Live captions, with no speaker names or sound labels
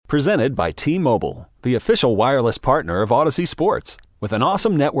Presented by T-Mobile, the official wireless partner of Odyssey Sports. With an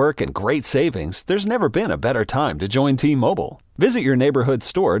awesome network and great savings, there's never been a better time to join T-Mobile. Visit your neighborhood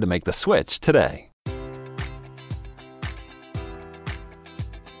store to make the switch today.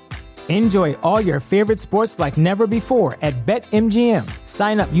 Enjoy all your favorite sports like never before at BetMGM.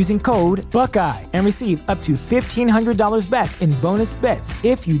 Sign up using code Buckeye and receive up to $1,500 back in bonus bets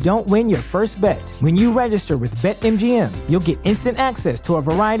if you don't win your first bet. When you register with BetMGM, you'll get instant access to a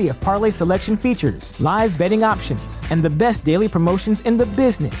variety of parlay selection features, live betting options, and the best daily promotions in the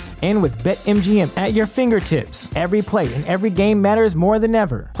business. And with BetMGM at your fingertips, every play and every game matters more than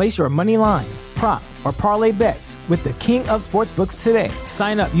ever. Place your money line, prop, or parlay bets with the king of sportsbooks today.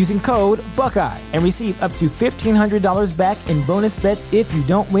 Sign up using code Buckeye and receive up to $1,500 back in bonus bets if you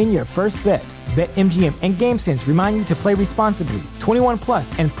don't win your first bet. BetMGM and GameSense remind you to play responsibly. 21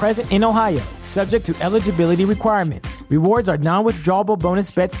 plus and present in Ohio, subject to eligibility requirements. Rewards are non-withdrawable bonus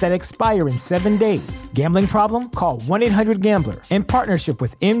bets that expire in 7 days. Gambling problem? Call 1-800-GAMBLER. In partnership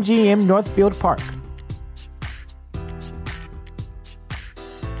with MGM Northfield Park.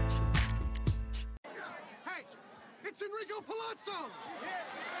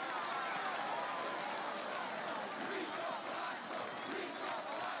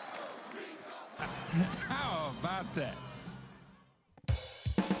 How about that?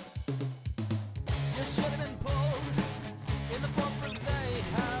 You should have been pulled in the front, but they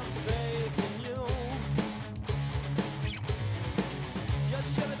have faith in you. You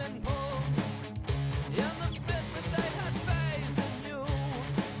should have been pulled in the fit, but they had faith in you.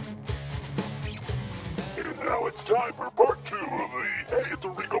 And now it's time for part 2 of the Hey, it's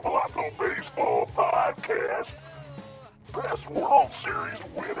Enrico Palazzo Baseball Podcast. Best World Series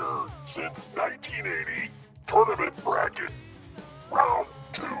winner since 1980. Tournament bracket. Round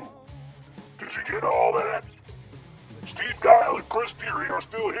 2. Did you get all that? Steve Kyle and Chris Deary are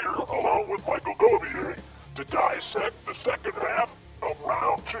still here, along with Michael Gobier, to dissect the second half of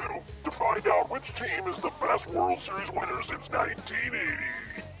round 2 to find out which team is the best World Series winner since 1980.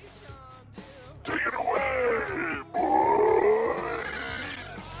 Take it away, boys!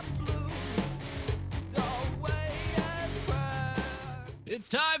 It's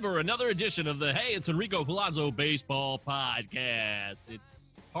time for another edition of the Hey, it's Enrico Palazzo Baseball Podcast.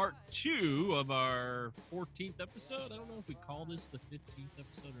 It's part 2 of our 14th episode. I don't know if we call this the 15th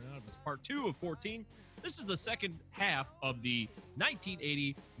episode or not. It's part 2 of 14. This is the second half of the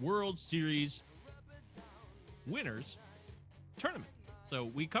 1980 World Series winners tournament. So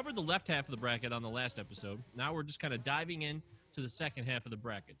we covered the left half of the bracket on the last episode. Now we're just kind of diving in to the second half of the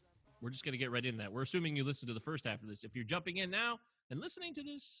bracket. We're just going to get right into that. We're assuming you listened to the first half of this. If you're jumping in now and listening to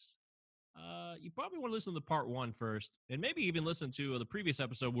this, you probably want to listen to part 1 first, and maybe even listen to the previous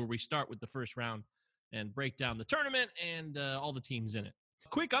episode where we start with the first round and break down the tournament and all the teams in it.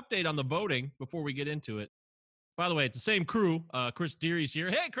 Quick update on the voting before we get into it. By the way, it's the same crew. Chris Deary's here.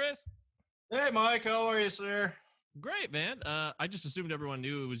 Hey, Chris. Hey, Mike. How are you, sir? Great, man. I just assumed everyone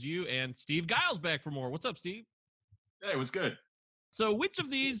knew it was you, and Steve Giles back for more. What's up, Steve? Hey, it was good. So which of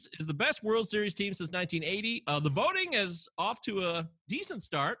these is the best World Series team since 1980? The voting is off to a decent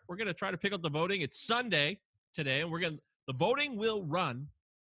start. We're going to try to pick up the voting. It's Sunday today, and the voting will run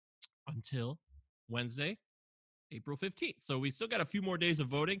until Wednesday, April 15th. So we still got a few more days of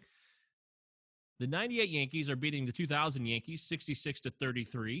voting. The 98 Yankees are beating the 2000 Yankees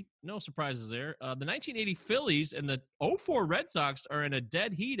 66-33. No surprises there. The 1980 Phillies and the 04 Red Sox are in a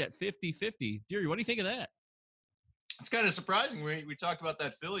dead heat at 50-50. Deary, what do you think of that? It's kind of surprising. We talked about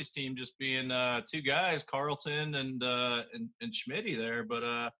that Phillies team just being 2 guys, Carlton and Schmitty there, but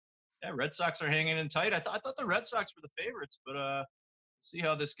yeah, Red Sox are hanging in tight. I thought the Red Sox were the favorites, but see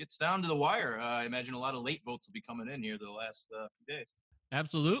how this gets down to the wire. I imagine a lot of late votes will be coming in here the last few days.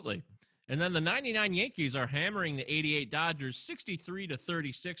 Absolutely. And then the 99 Yankees are hammering the 88 Dodgers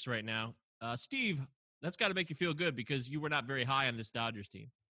 63-36 right now. Steve, that's got to make you feel good because you were not very high on this Dodgers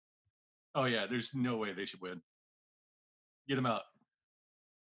team. Oh yeah, there's no way they should win. Get them out.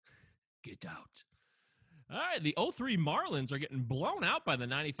 Get out. All right, the 03 Marlins are getting blown out by the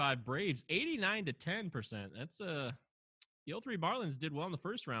 95 Braves, 89-10%. That's the 03 Marlins did well in the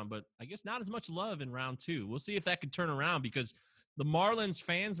first round, but I guess not as much love in round 2. We'll see if that could turn around because the Marlins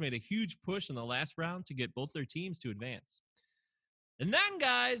fans made a huge push in the last round to get both their teams to advance. And then,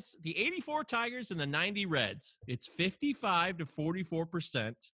 guys, the 84 Tigers and the 90 Reds. It's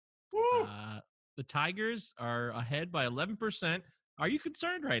 55-44%. The Tigers are ahead by 11%. Are you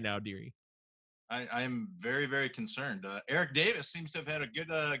concerned right now, Deary? I am very, very concerned. Eric Davis seems to have had a good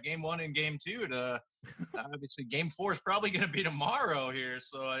game 1 and game 2. Obviously, game 4 is probably going to be tomorrow here,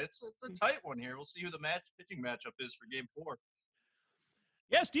 so it's a tight one here. We'll see who the pitching matchup is for game 4.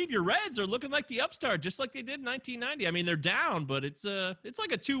 Yeah, Steve, your Reds are looking like the upstart, just like they did in 1990. I mean, they're down, but it's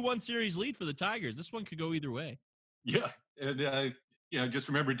like a 2-1 series lead for the Tigers. This one could go either way. Yeah, and just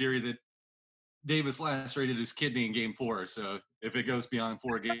remember, Deary, that Davis lacerated his kidney in Game 4. So if it goes beyond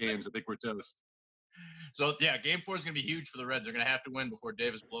 4 games, I think we're toast. So yeah, Game 4 is going to be huge for the Reds. They're going to have to win before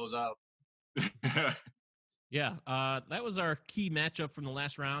Davis blows out. Yeah, that was our key matchup from the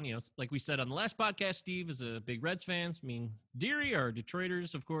last round. You know, like we said on the last podcast, Steve is a big Reds fan. I mean, Deary are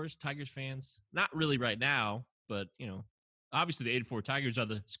Detroiters, of course, Tigers fans. Not really right now, but, you know, obviously the 84 Tigers are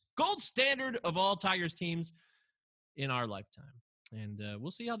the gold standard of all Tigers teams in our lifetime. And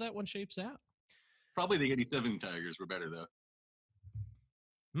we'll see how that one shapes out. Probably the 87 Tigers were better, though.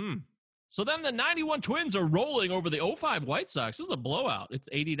 So then the 91 Twins are rolling over the 05 White Sox. This is a blowout. It's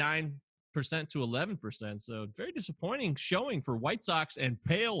 89% to 11%. So very disappointing showing for White Sox and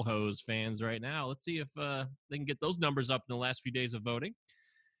Pale Hose fans right now. Let's see if they can get those numbers up in the last few days of voting.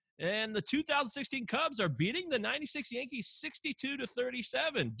 And the 2016 Cubs are beating the 96 Yankees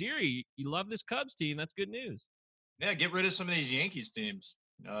 62-37. Deary, you love this Cubs team. That's good news. Yeah, get rid of some of these Yankees teams.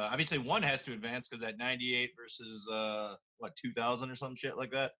 Obviously, one has to advance because that 98 versus 2000 or some shit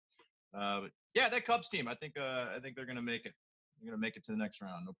like that. But yeah, that Cubs team, I think they're gonna make it. They're gonna make it to the next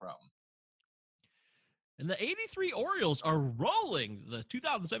round, no problem. And the 83 Orioles are rolling the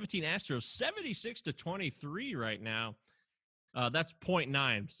 2017 Astros 76-23 right now. That's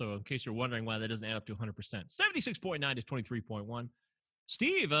 0.9. So in case you're wondering why that doesn't add up to 100%, 76.9 to 23.1.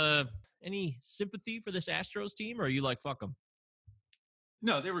 Steve, any sympathy for this Astros team, or are you like, fuck them?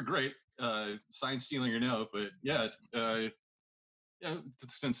 No, they were great. Sign stealing or no, but yeah,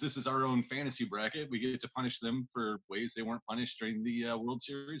 since this is our own fantasy bracket, we get to punish them for ways they weren't punished during the World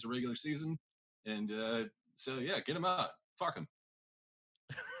Series or regular season. And so, yeah, get them out. Fuck them.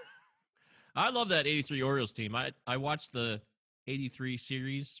 I love that 83 Orioles team. I watched the 83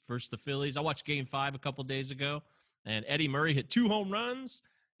 series versus the Phillies. I watched Game 5 a couple days ago, and Eddie Murray hit 2 home runs.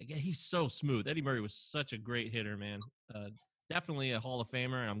 Again, he's so smooth. Eddie Murray was such a great hitter, man. Definitely a Hall of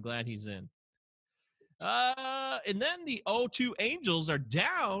Famer, and I'm glad he's in. And then the 0-2 Angels are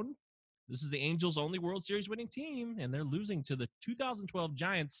down. This is the Angels' only World Series winning team, and they're losing to the 2012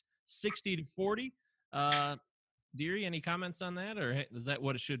 Giants 60-40. Deary, any comments on that, or is that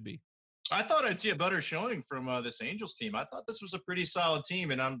what it should be? I thought I'd see a better showing from this Angels team. I thought this was a pretty solid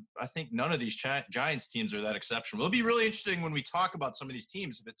team, and I think none of these Giants teams are that exceptional. It'll be really interesting when we talk about some of these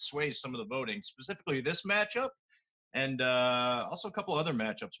teams if it sways some of the voting, specifically this matchup, and also a couple other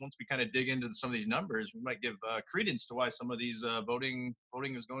matchups. Once we kind of dig into some of these numbers, we might give credence to why some of these voting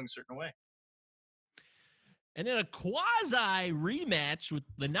is going a certain way. And then a quasi rematch with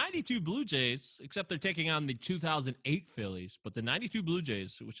the 92 Blue Jays, except they're taking on the 2008 Phillies. But the 92 Blue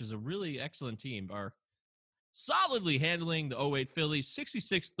Jays, which is a really excellent team, are solidly handling the 08 Phillies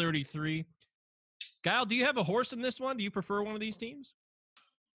 66-33. Kyle, do you have a horse in this one? Do you prefer one of these teams?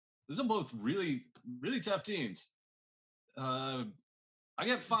 These are both really, really tough teams. I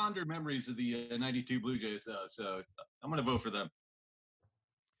got fonder memories of the 92 Blue Jays, though, so I'm going to vote for them.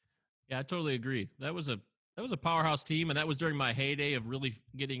 Yeah, I totally agree. That was a powerhouse team, and that was during my heyday of really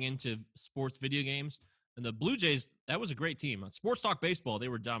getting into sports video games. And the Blue Jays, that was a great team. On Sports Talk Baseball, they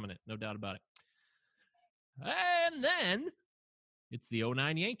were dominant, no doubt about it. And then it's the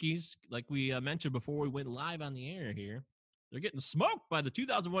 09 Yankees, like we mentioned before we went live on the air here. They're getting smoked by the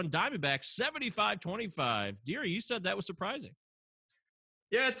 2001 Diamondbacks, 75-25. Deary, you said that was surprising.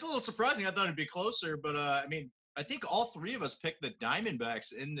 Yeah, it's a little surprising. I thought it'd be closer, but I think all three of us picked the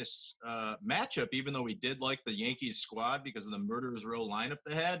Diamondbacks in this matchup, even though we did like the Yankees squad because of the Murderers Row lineup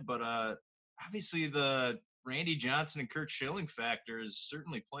they had. But obviously the Randy Johnson and Kurt Schilling factor is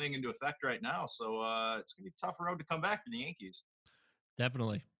certainly playing into effect right now. So it's going to be a tough road to come back for the Yankees.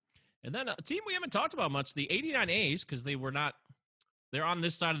 Definitely. And then a team we haven't talked about much, the 89 A's, because they're on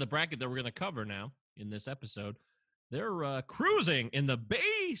this side of the bracket that we're going to cover now in this episode. They're cruising in the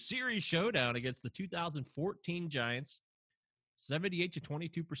Bay Series showdown against the 2014 Giants,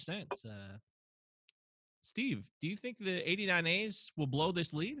 78-22%. Steve, do you think the 89 A's will blow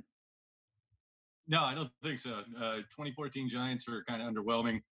this lead? No, I don't think so. 2014 Giants were kind of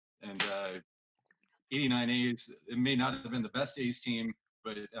underwhelming, and 89 A's, it may not have been the best A's team,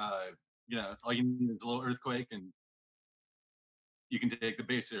 but all you need is a little earthquake, and you can take the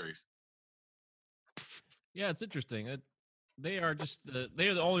Bay Series. Yeah, it's interesting. They are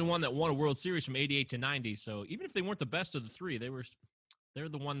they're the only one that won a World Series from 88 to 90. So even if they weren't the best of the three, they're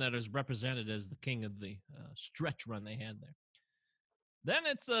the one that is represented as the king of the stretch run they had there. Then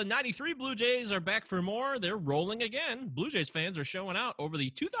it's 93 Blue Jays are back for more. They're rolling again. Blue Jays fans are showing out over the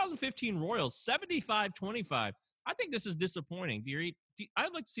 2015 Royals, 75-25. I think this is disappointing. Do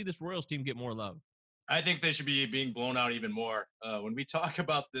I'd like to see this Royals team get more love. I think they should be being blown out even more. When we talk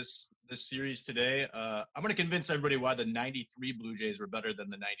about this series today, I'm going to convince everybody why the 93 Blue Jays were better than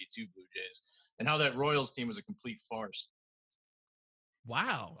the 92 Blue Jays and how that Royals team was a complete farce.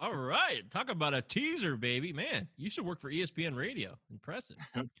 Wow. All right. Talk about a teaser, baby. Man, you should work for ESPN Radio. Impressive.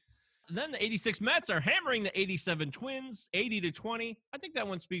 And then the 86 Mets are hammering the 87 Twins, 80-20. I think that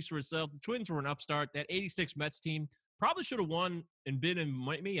one speaks for itself. The Twins were an upstart. That 86 Mets team probably should have won and been in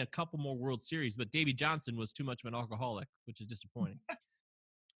maybe a couple more World Series, but Davey Johnson was too much of an alcoholic, which is disappointing.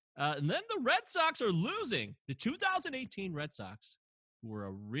 And then the Red Sox are losing. The 2018 Red Sox, who were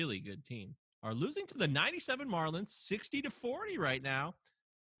a really good team, are losing to the 97 Marlins 60-40 right now.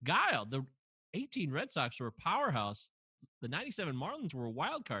 Guile, the 18 Red Sox were a powerhouse. The 97 Marlins were a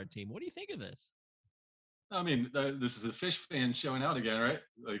wild card team. What do you think of this? I mean, this is the Fish fans showing out again, right?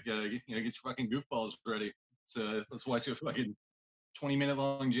 Like, get your fucking goofballs ready. So let's watch a fucking 20-minute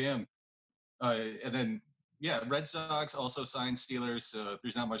long jam. And then, Red Sox also signed Steelers, so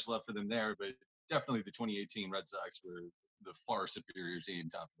there's not much left for them there. But definitely the 2018 Red Sox were the far superior team,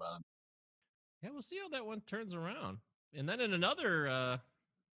 top to bottom. Yeah, we'll see how that one turns around. And then in another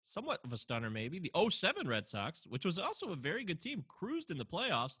somewhat of a stunner, maybe, the 07 Red Sox, which was also a very good team, cruised in the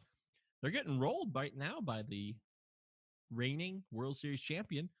playoffs. They're getting rolled right now by the reigning World Series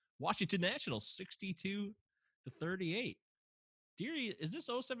champion, Washington Nationals, 62-38. Deary, is this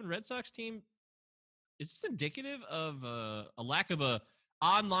 07 Red Sox team, is this indicative of a lack of a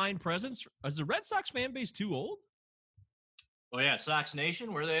online presence? Is the Red Sox fan base too old? Oh, yeah, Sox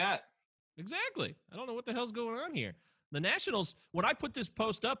Nation, where are they at? Exactly. I don't know what the hell's going on here. The Nationals, when I put this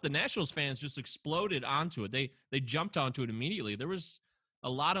post up, the Nationals fans just exploded onto it. They jumped onto it immediately. There was a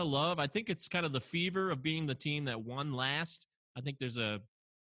lot of love. I think it's kind of the fever of being the team that won last. I think there's a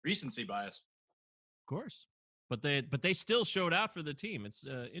recency bias. Of course. But they still showed out for the team. It's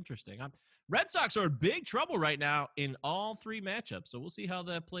interesting. Red Sox are in big trouble right now in all three matchups, so we'll see how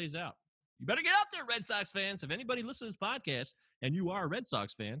that plays out. You better get out there, Red Sox fans. If anybody listens to this podcast and you are a Red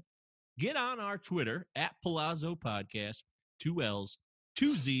Sox fan, get on our Twitter at Palazzo Podcast, 2 L's,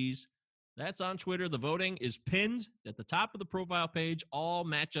 2 Z's. That's on Twitter. The voting is pinned at the top of the profile page. All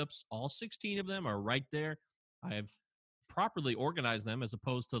matchups, all 16 of them are right there. I have properly organized them as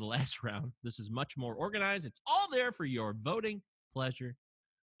opposed to the last round. This is much more organized. It's all there for your voting pleasure.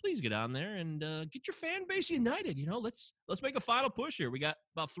 Please get on there and get your fan base united. You know, let's make a final push here. We got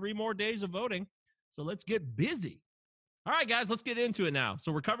about 3 more days of voting, so let's get busy. All right, guys, let's get into it now.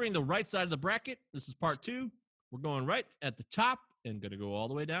 So we're covering the right side of the bracket. This is part 2. We're going right at the top and going to go all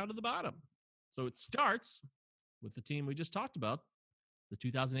the way down to the bottom. So it starts with the team we just talked about, the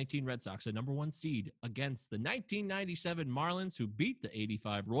 2018 Red Sox, a number 1 seed against the 1997 Marlins, who beat the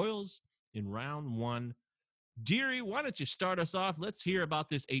 85 Royals in round 1. Deary, why don't you start us off? Let's hear about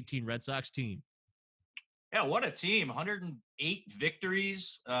this 18 Red Sox team. Yeah, what a team. 108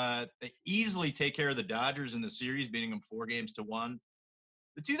 victories. They easily take care of the Dodgers in the series, beating them 4-1.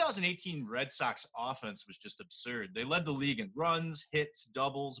 The 2018 Red Sox offense was just absurd. They led the league in runs, hits,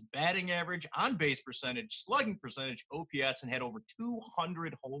 doubles, batting average, on-base percentage, slugging percentage, OPS, and had over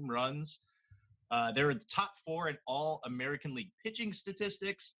 200 home runs. They were the top 4 in all American League pitching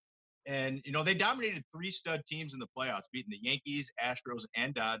statistics. And, they dominated 3 stud teams in the playoffs, beating the Yankees, Astros,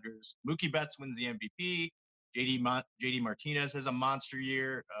 and Dodgers. Mookie Betts wins the MVP. JD Martinez has a monster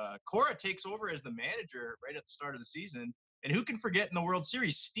year. Cora takes over as the manager right at the start of the season. And who can forget in the World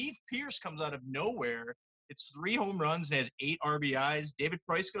Series, Steve Pearce comes out of nowhere. It's 3 home runs and has 8 RBIs. David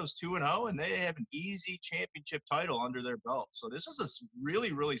Price goes 2-0, and they have an easy championship title under their belt. So this is a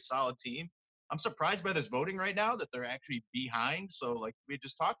really, really solid team. I'm surprised by this voting right now that they're actually behind. So, like we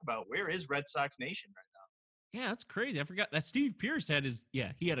just talked about, where is Red Sox Nation right now? Yeah, that's crazy. I forgot that Steve Pearce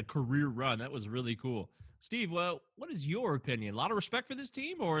he had a career run. That was really cool. Steve, well, what is your opinion? A lot of respect for this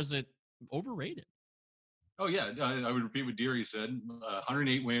team, or is it overrated? Oh, yeah. I would repeat what Deary said.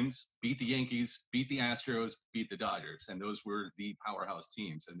 108 wins, beat the Yankees, beat the Astros, beat the Dodgers. And those were the powerhouse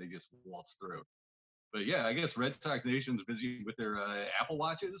teams, and they just waltzed through. But, yeah, I guess Red Sox Nation's busy with their Apple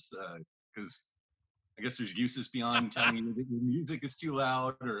Watches because I guess there's uses beyond telling you that your music is too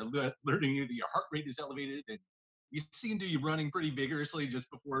loud or alerting you that your heart rate is elevated. And you seem to be running pretty vigorously just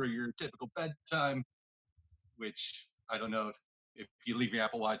before your typical bedtime, which I don't know if you leave your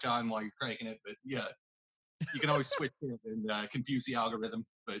Apple Watch on while you're cranking it. But, yeah. You can always switch it and confuse the algorithm.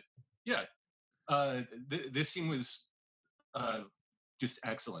 But, yeah, this team was just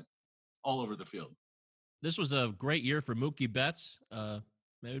excellent all over the field. This was a great year for Mookie Betts.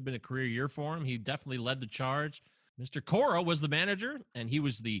 It had been a career year for him. He definitely led the charge. Mr. Cora was the manager, and he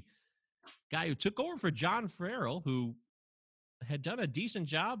was the guy who took over for John Farrell, who had done a decent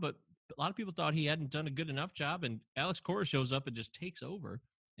job, but a lot of people thought he hadn't done a good enough job. And Alex Cora shows up and just takes over,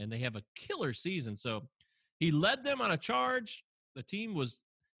 and they have a killer season. So he led them on a charge. The team was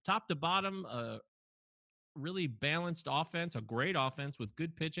top to bottom, really balanced offense, a great offense with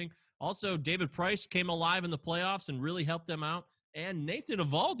good pitching. Also, David Price came alive in the playoffs and really helped them out. And Nathan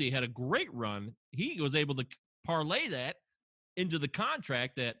Eovaldi had a great run. He was able to parlay that into the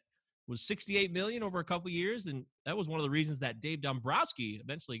contract that was $68 million over a couple of years, and that was one of the reasons that Dave Dombrowski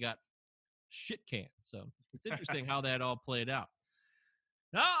eventually got shit canned. So it's interesting how that all played out.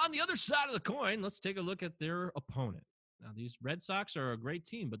 Now, on the other side of the coin, let's take a look at their opponent. Now, these Red Sox are a great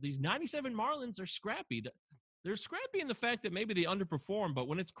team, but these 97 Marlins are scrappy. They're scrappy in the fact that maybe they underperform, but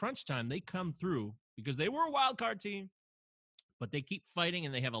when it's crunch time, they come through because they were a wild card team, but they keep fighting,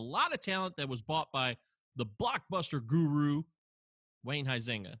 and they have a lot of talent that was bought by the blockbuster guru, Wayne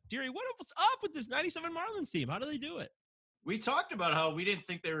Huizenga. Deary, what was up with this 97 Marlins team? How do they do it? We talked about how we didn't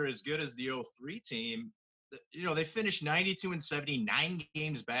think they were as good as the 03 team. You know, they finished 92-70, 9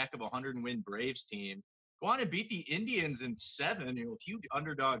 games back of a 100-win Braves team. Go on and beat the Indians in 7, huge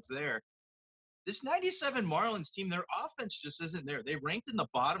underdogs there. This 97 Marlins team, their offense just isn't there. They ranked in the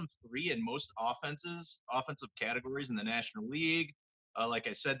bottom 3 in most offensive categories in the National League. Like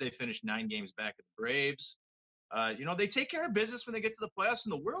I said, they finished 9 games back of the Braves. They take care of business when they get to the playoffs.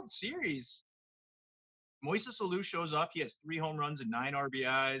 In the World Series, Moises Alou shows up. He has 3 home runs and 9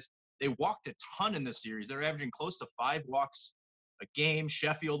 RBIs. They walked a ton in this series. They're averaging close to 5 walks a game.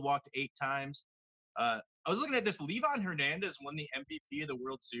 Sheffield walked 8 times. I was looking at this. Livan Hernandez won the MVP of the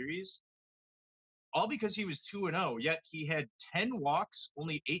World Series, all because he was 2-0, yet he had 10 walks,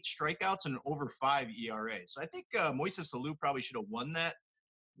 only 8 strikeouts, and over 5 ERA. So I think Moises Alou probably should have won that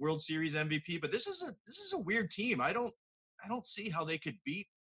World Series MVP. But this is a weird team. I don't see how they could beat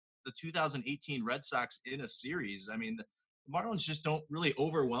the 2018 Red Sox in a series. I mean, the Marlins just don't really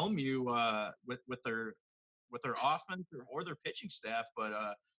overwhelm you with their offense or their pitching staff.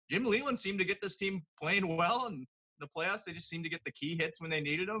 But Jim Leyland seemed to get this team playing well, and the playoffs, they just seemed to get the key hits when they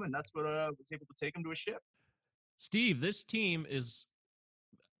needed them, and that's what was able to take them to a ship. Steve, this team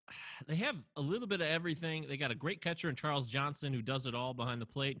they have a little bit of everything. They got a great catcher in Charles Johnson who does it all behind the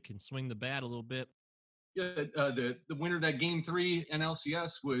plate and can swing the bat a little bit. Yeah, the winner of that Game 3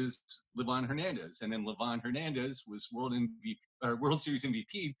 NLCS was Livan Hernandez, and then Livan Hernandez was World Series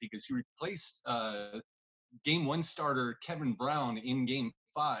MVP because he replaced Game 1 starter Kevin Brown in Game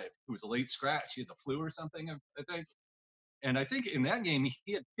 5, who was a late scratch. He had the flu or something, I think. And I think in that game,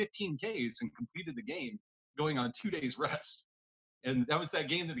 he had 15 Ks and completed the game going on 2 days rest. And that was that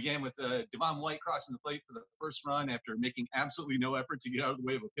game that began with Devon White crossing the plate for the first run after making absolutely no effort to get out of the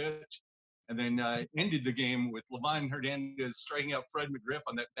way of a pitch. And then ended the game with Livan Hernandez striking out Fred McGriff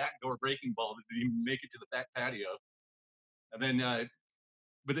on that backdoor breaking ball that didn't even make it to the back patio. And then,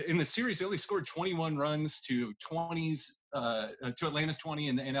 but in the series, they only scored 21 runs to Atlanta's 20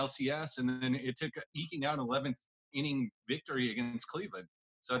 in the NLCS, and then it took eking out an 11th inning victory against Cleveland.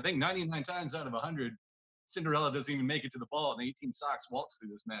 So I think 99 times out of 100, Cinderella doesn't even make it to the ball, and the 18 Sox waltz through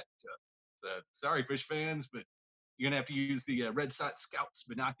this matchup. So sorry, Fish fans, but you're going to have to use the Red Sox scouts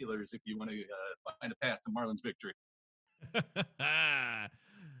binoculars if you want to find a path to Marlins victory.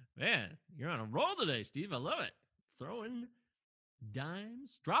 Man, you're on a roll today, Steve. I love it. Throwing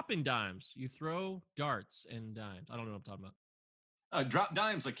dimes, dropping dimes. You throw darts and dimes. I don't know what I'm talking about. Drop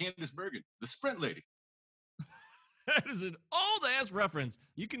dimes like Candice Bergen, the Sprint lady. That is an old-ass reference.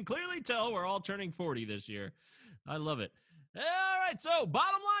 You can clearly tell we're all turning 40 this year. I love it. All right, so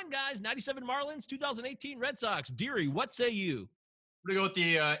bottom line, guys, 97 Marlins, 2018 Red Sox. Deary, what say you? We're going to go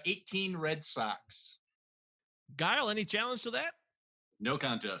with the 18 Red Sox. Guile, any challenge to that? No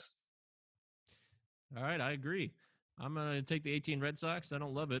contest. All right, I agree. I'm going to take the 18 Red Sox. I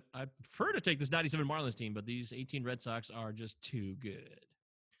don't love it. I prefer to take this 97 Marlins team, but these 18 Red Sox are just too good.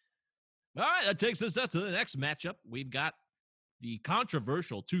 All right, that takes us up to the next matchup. We've got the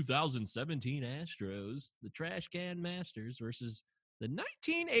controversial 2017 Astros, the Trash Can Masters, versus the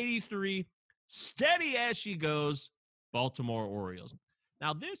 1983 steady as she goes Baltimore Orioles.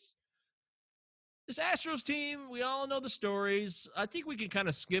 Now, this Astros team, we all know the stories. I think we can kind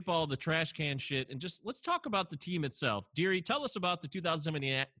of skip all the trash can shit and just let's talk about the team itself. Deary, tell us about the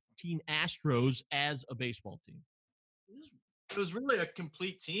 2017 Astros as a baseball team. It was really a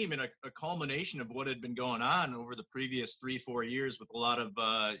complete team and a culmination of what had been going on over the previous 3-4 years with a lot of,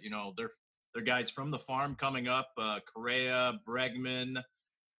 their guys from the farm coming up, Correa, Bregman,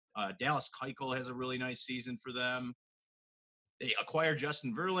 Dallas Keuchel has a really nice season for them. They acquire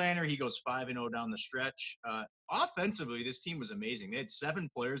Justin Verlander. He goes 5-0 down the stretch. Offensively, this team was amazing. They had 7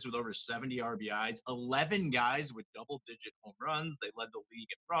 players with over 70 RBIs, 11 guys with double-digit home runs. They led the league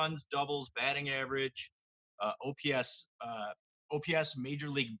in runs, doubles, batting average, OPS major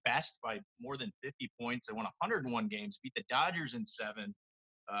league best by more than 50 points. They won 101 games, beat the Dodgers in 7.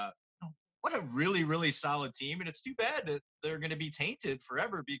 What a really, really solid team. And it's too bad that they're going to be tainted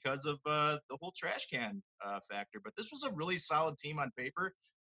forever because of the whole trash can factor. But this was a really solid team on paper.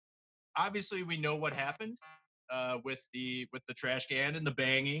 Obviously, we know what happened with the trash can and the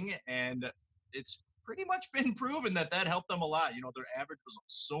banging. And it's pretty much been proven that helped them a lot. You know, their average was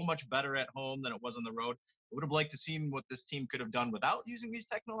so much better at home than it was on the road. I would have liked to see what this team could have done without using these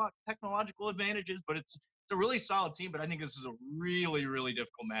technological advantages, but it's a really solid team. But I think this is a really, really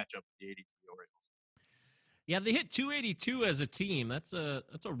difficult matchup with the 83 Orioles. Yeah, they hit 282 as a team. That's a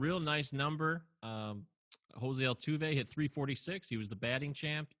real nice number. Jose Altuve hit 346. He was the batting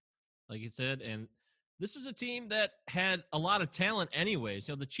champ, like you said. And this is a team that had a lot of talent anyways.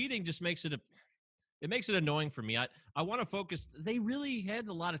 You know, the cheating just makes it annoying for me. I want to focus. They really had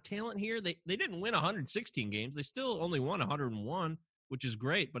a lot of talent here. They didn't win 116 games. They still only won 101, which is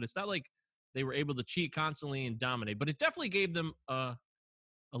great. But it's not like they were able to cheat constantly and dominate. But it definitely gave them a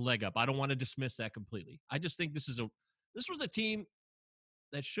leg up. I don't want to dismiss that completely. I just think this was a team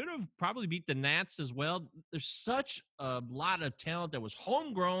that should have probably beat the Nats as well. There's such a lot of talent that was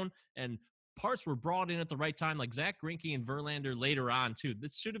homegrown and parts were brought in at the right time, like Zach Greinke and Verlander later on too.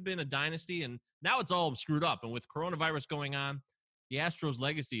 This should have been a dynasty, and now it's all screwed up. And with coronavirus going on, the Astros'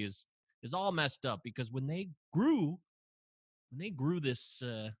 legacy is all messed up because when they grew this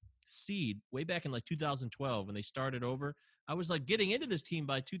seed way back in like 2012 when they started over, I was like getting into this team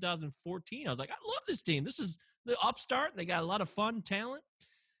by 2014. I was like, I love this team. This is the upstart. They got a lot of fun talent.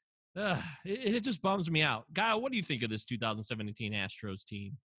 It just bums me out. Guy, what do you think of this 2017 Astros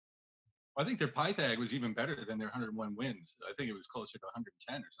team? I think their Pythag was even better than their 101 wins. I think it was closer to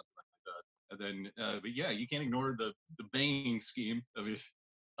 110 or something like that. And then, but yeah, you can't ignore the banging scheme of his.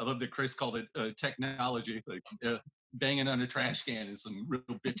 I love that Chris called it technology. Like banging on a trash can is some real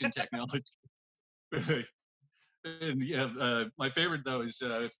bitchin' technology. And yeah, my favorite though is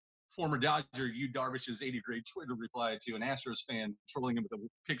former Dodger Yu Darvish's 80-grade Twitter reply to an Astros fan trolling him with a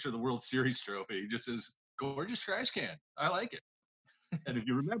picture of the World Series trophy. He just says, "Gorgeous trash can. I like it." And if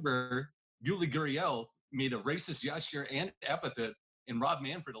you remember, Yuli Gurriel made a racist gesture and epithet, and Rob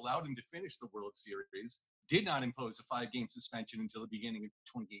Manfred allowed him to finish the World Series, did not impose a 5-game suspension until the beginning of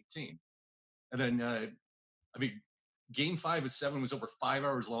 2018. And then, Game 5 of 7 was over 5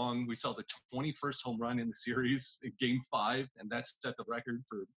 hours long. We saw the 21st home run in the series in Game 5, and that set the record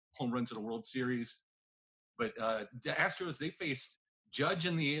for home runs in a World Series. But the Astros, they faced Judge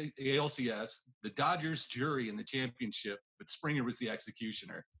in the ALCS, the Dodgers jury in the championship, but Springer was the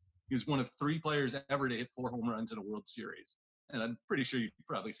executioner. He was one of 3 players ever to hit 4 home runs in a World Series. And I'm pretty sure you've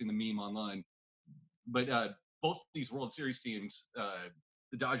probably seen the meme online. But both these World Series teams,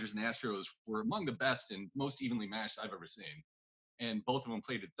 the Dodgers and Astros, were among the best and most evenly matched I've ever seen. And both of them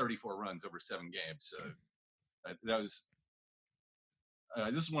played at 34 runs over 7 games. So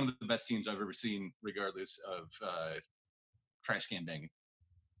this is one of the best teams I've ever seen, regardless of trash can banging.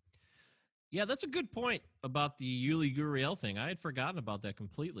 Yeah, that's a good point about the Yuli Gurriel thing. I had forgotten about that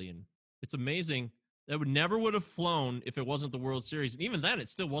completely, and it's amazing. That would have flown if it wasn't the World Series. And even then, it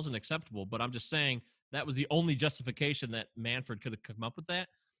still wasn't acceptable. But I'm just saying that was the only justification that Manfred could have come up with that.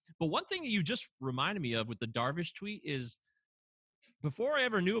 But one thing that you just reminded me of with the Darvish tweet is before I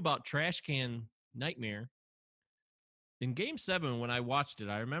ever knew about Trash Can Nightmare, in Game 7 when I watched it,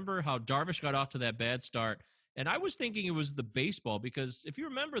 I remember how Darvish got off to that bad start. And I was thinking it was the baseball because if you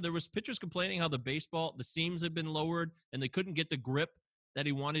remember, there was pitchers complaining how the seams had been lowered and they couldn't get the grip that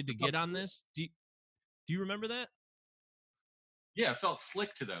he wanted to get on this. Do you remember that? Yeah, it felt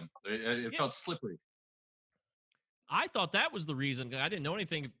slick to them. It felt slippery. I thought that was the reason. I didn't know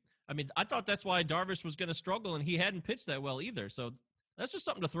anything. I mean, I thought that's why Darvish was going to struggle, and he hadn't pitched that well either. So that's just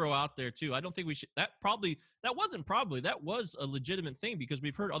something to throw out there, too. I don't think we should – that was a legitimate thing because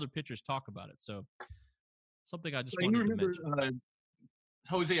we've heard other pitchers talk about it. So something I just wanted to mention.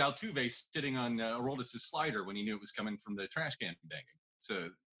 Jose Altuve sitting on Aroldis' slider when he knew it was coming from the trash can banging. So,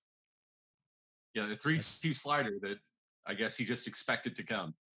 yeah, the 3-2 slider that I guess he just expected to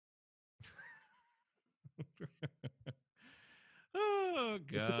come. Oh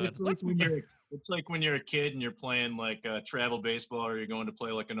God! It's like when you're a kid and you're playing like travel baseball, or you're going to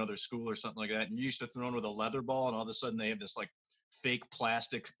play like another school or something like that, and you're used to throwing with a leather ball, and all of a sudden they have this like fake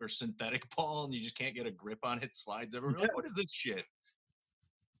plastic or synthetic ball, and you just can't get a grip on it. Slides everywhere. Like, what is this shit?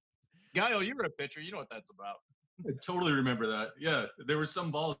 Guile, you're a pitcher. You know what that's about. I totally remember that. Yeah, there were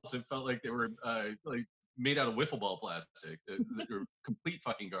some balls that felt like they were like made out of wiffle ball plastic. That were complete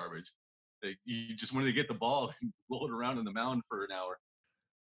fucking garbage. You just wanted to get the ball and roll it around in the mound for an hour.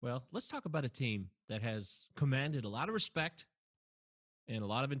 Well, let's talk about a team that has commanded a lot of respect and a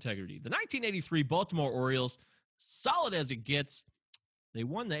lot of integrity. The 1983 Baltimore Orioles, solid as it gets. They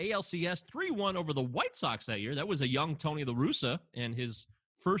won the ALCS 3-1 over the White Sox that year. That was a young Tony La Russa and his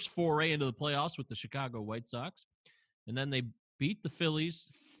first foray into the playoffs with the Chicago White Sox. And then they beat the Phillies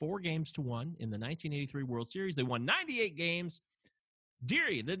 4-1 in the 1983 World Series. They won 98 games.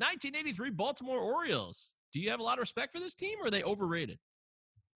 Deary, the 1983 Baltimore Orioles, do you have a lot of respect for this team, or are they overrated?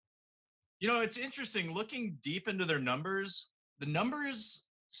 You know, it's interesting looking deep into their numbers. The numbers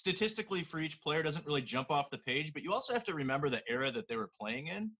statistically for each player doesn't really jump off the page, but you also have to remember the era that they were playing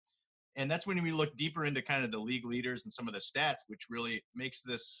in. And that's when we look deeper into kind of the league leaders and some of the stats, which really makes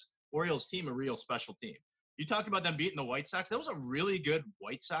this Orioles team a real special team. You talked about them beating the White Sox. That was a really good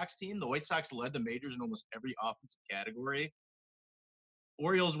White Sox team. The White Sox led the majors in almost every offensive category.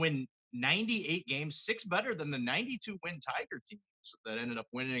 Orioles win 98 games, 6 better than the 92-win Tiger teams that ended up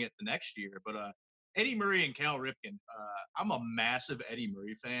winning it the next year. But Eddie Murray and Cal Ripken, I'm a massive Eddie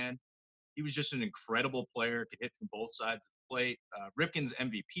Murray fan. He was just an incredible player, could hit from both sides of the plate. Ripken's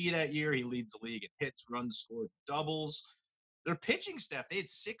MVP that year. He leads the league in hits, runs, scored, doubles. Their pitching staff, they had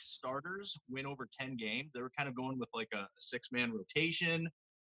 6 starters win over 10 games. They were kind of going with like a 6-man rotation.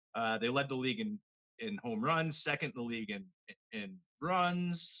 They led the league in home runs, second in the league in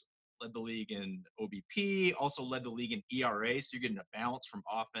runs, led the league in OBP, also led the league in ERA. So you're getting a balance from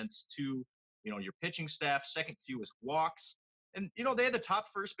offense to, your pitching staff, second fewest walks. And, they had the top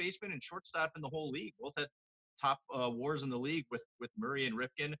first baseman and shortstop in the whole league. Both had top wars in the league with Murray and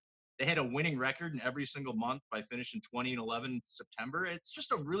Ripken. They had a winning record in every single month by finishing 20-11 September. It's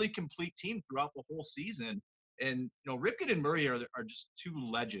just a really complete team throughout the whole season. And, Ripken and Murray are just two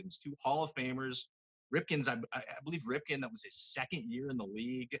legends, two Hall of Famers. Ripken's, I believe Ripken, that was his second year in the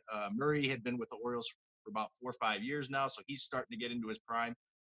league. Murray had been with the Orioles for about 4 or 5 years now, so he's starting to get into his prime.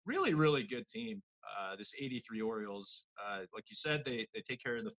 Really, really good team. This 83 Orioles, like you said, they take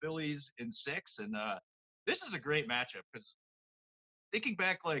care of the Phillies in 6. And this is a great matchup because thinking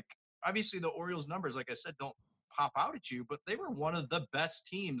back, like, obviously the Orioles numbers, like I said, don't pop out at you, but they were one of the best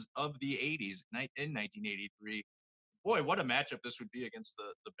teams of the 80s in 1983. Boy, what a matchup this would be against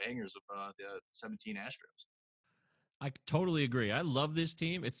the bangers of the 17 Astros. I totally agree. I love this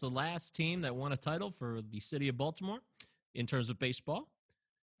team. It's the last team that won a title for the city of Baltimore in terms of baseball.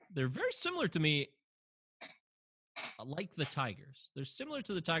 They're very similar to me, like the Tigers. They're similar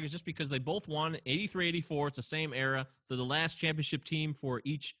to the Tigers just because they both won 83, 84. It's the same era. They're the last championship team for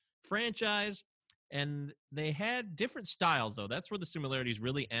each franchise. And they had different styles, though. That's where the similarities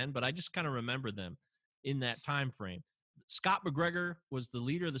really end, but I just kind of remember them in that time frame. Scott McGregor was the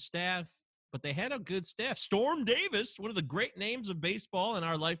leader of the staff, but they had a good staff. Storm Davis, one of the great names of baseball in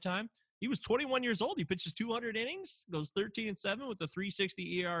our lifetime. He was 21 years old. He pitches 200 innings, goes 13-7 with a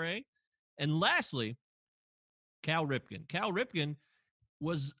 3.60 ERA. And lastly, Cal Ripken. Cal Ripken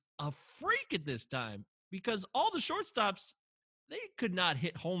was a freak at this time because all the shortstops, they could not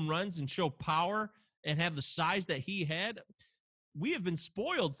hit home runs and show power and have the size that he had. We have been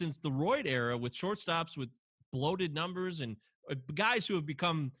spoiled since the Royd era with shortstops with bloated numbers and guys who have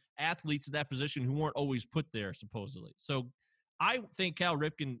become athletes at that position who weren't always put there, supposedly. So I think Cal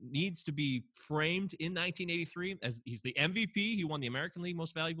Ripken needs to be framed in 1983 as he's the MVP. He won the American League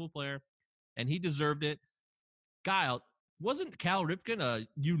Most Valuable Player, and he deserved it. Kyle, wasn't Cal Ripken a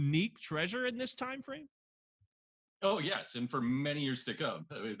unique treasure in this time frame? Oh yes, and for many years to come.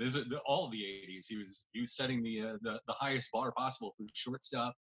 I mean, this is all of the 80s. He was setting the highest bar possible for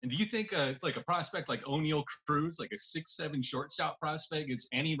shortstop. And do you think like a prospect like O'Neill Cruz, like a 6'7" shortstop prospect, gets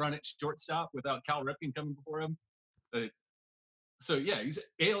any run at shortstop without Cal Ripken coming before him? So yeah, he's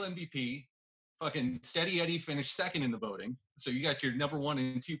AL MVP. Fucking Steady Eddie finished second in the voting. So you got your number 1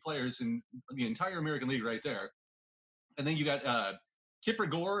 and 2 players in the entire American League right there. And then you got Tipper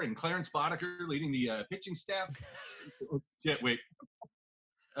Gore and Clarence Boddicker leading the pitching staff. Shit, wait.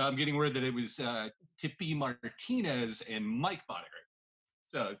 I'm getting word that it was Tippy Martinez and Mike Boddicker.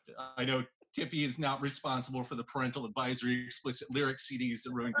 So I know Tippy is not responsible for the parental advisory explicit lyric CDs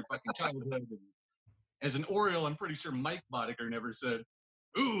that ruined your fucking childhood. And as an Oriole, I'm pretty sure Mike Boddicker never said,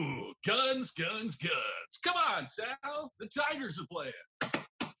 "Ooh, guns, guns, guns. Come on, Sal. The Tigers are playing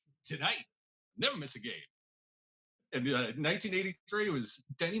tonight. Never miss a game." And 1983 was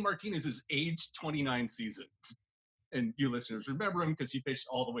Denny Martinez's age 29 season. And you listeners remember him because he pitched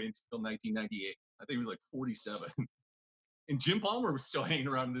all the way until 1998. I think he was like 47. And Jim Palmer was still hanging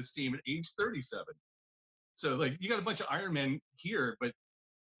around this team at age 37. So like you got a bunch of Iron Men here, but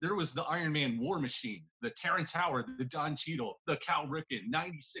there was the Iron Man War Machine, the Terrence Howard, the Don Cheadle, the Cal Ripken,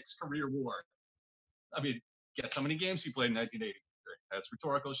 96 career war. I mean, guess how many games he played in 1980? That's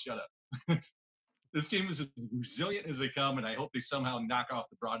rhetorical. Shut up. This team is as resilient as they come, and I hope they somehow knock off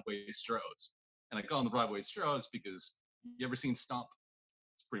the Broadway Stros. And I call them the Broadway Stros because you ever seen Stomp?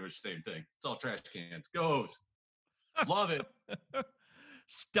 It's pretty much the same thing. It's all trash cans. Goes. Love it.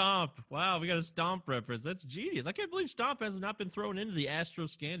 Stomp. Wow, we got a Stomp reference. That's genius. I can't believe Stomp has not been thrown into the Astro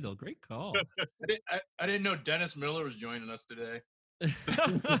scandal. Great call. I didn't know Dennis Miller was joining us today.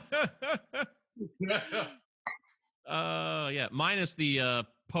 Yeah, minus the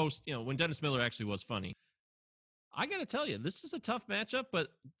post, when Dennis Miller actually was funny. I got to tell you, this is a tough matchup, but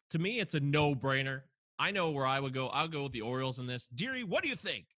to me, it's a no-brainer. I know where I would go. I'll go with the Orioles in this. Deary, what do you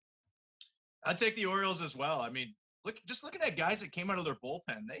think? I'd take the Orioles as well. I mean, just looking at guys that came out of their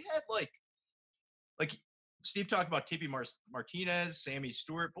bullpen. They had like Steve talked about TP Martinez, Sammy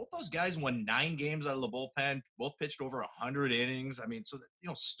Stewart. Both those guys won 9 games out of the bullpen. Both pitched over 100 innings. I mean, so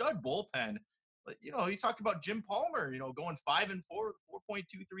stud bullpen. But you talked about Jim Palmer. Going 5-4 with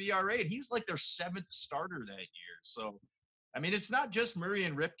 4.23 ERA, and he was like their 7th starter that year. So, I mean, it's not just Murray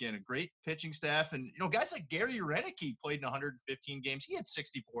and Ripken. A great pitching staff, and guys like Gary Renicky played in 115 games. He had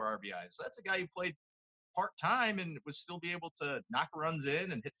 64 RBIs. So that's a guy who played part-time and would still be able to knock runs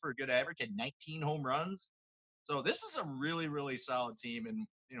in and hit for a good average, had 19 home runs. So this is a really, really solid team. And,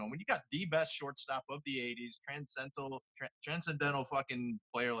 when you got the best shortstop of the 80s, transcendental fucking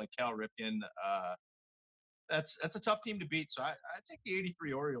player like Cal Ripken, that's a tough team to beat. So I take the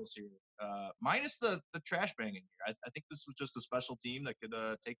 83 Orioles here, minus the trash banging here. I think this was just a special team that could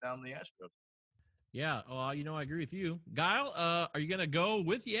take down the Astros. Yeah, I agree with you. Guile, are you going to go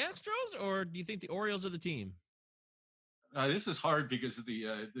with the Astros, or do you think the Orioles are the team? This is hard because of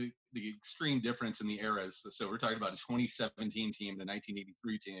the extreme difference in the eras. So we're talking about a 2017 team, the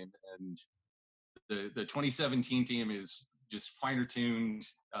 1983 team, and the 2017 team is just finer tuned.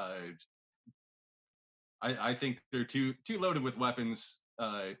 I think they're too loaded with weapons,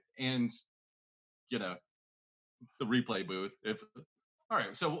 and the replay booth. All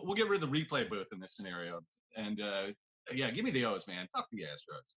right, so we'll get rid of the replay booth in this scenario, and give me the O's, man. Fuck the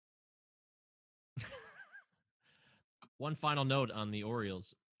Astros. One final note on the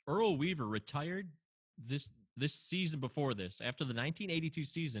Orioles. Earl Weaver retired this season before this, after the 1982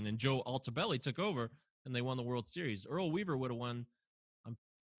 season, and Joe Altobelli took over, and they won the World Series. Earl Weaver would have won,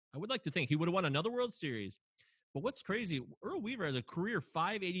 I would like to think, he would have won another World Series. But what's crazy, Earl Weaver has a career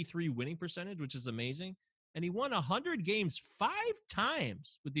 .583 winning percentage, which is amazing, and he won 100 games 5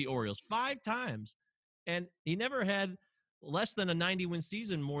 times with the Orioles, 5 times. And he never had less than a 90-win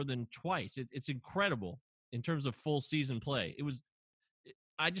season more than twice. It's incredible in terms of full season play.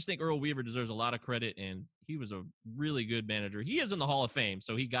 I just think Earl Weaver deserves a lot of credit, and he was a really good manager. He is in the Hall of Fame,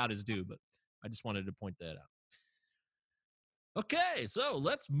 so he got his due, but I just wanted to point that out. Okay, so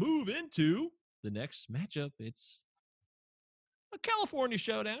let's move into the next matchup. It's a California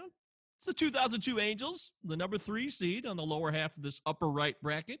showdown. It's the 2002 Angels, the number 3 seed on the lower half of this upper right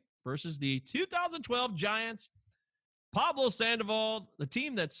bracket, versus the 2012 Giants. Pablo Sandoval, the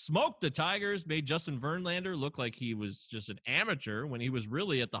team that smoked the Tigers, made Justin Verlander look like he was just an amateur when he was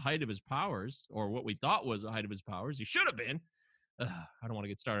really at the height of his powers, or what we thought was the height of his powers. He should have been. I don't want to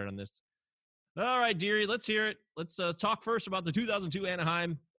get started on this. All right, Deary, let's hear it. Let's talk first about the 2002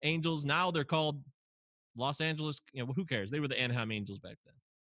 Anaheim Angels. Now they're called Los Angeles. Who cares? They were the Anaheim Angels back then.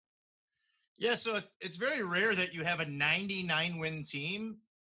 Yeah, so it's very rare that you have a 99-win team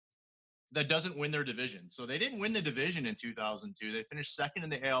that doesn't win their division. So they didn't win the division in 2002. They finished second in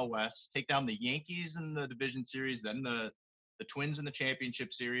the AL West, take down the Yankees in the division series, then the Twins in the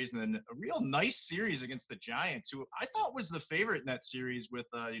championship series, and then a real nice series against the Giants, who I thought was the favorite in that series with,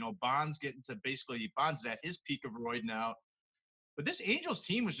 Bonds getting to Bonds is at his peak of roiding out. But this Angels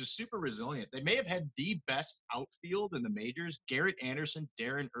team was just super resilient. They may have had the best outfield in the majors. Garrett Anderson,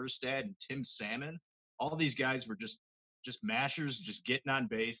 Darren Erstad, and Tim Salmon. All these guys were just mashers, just getting on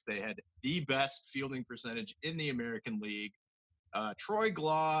base. They had the best fielding percentage in the American League. Troy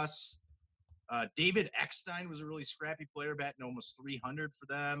Gloss, David Eckstein was a really scrappy player, batting almost 300 for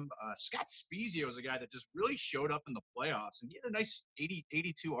them. Scott Spezia was a guy that just really showed up in the playoffs, and he had a nice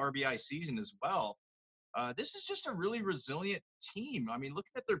 82 RBI season as well. This is just a really resilient team. I mean,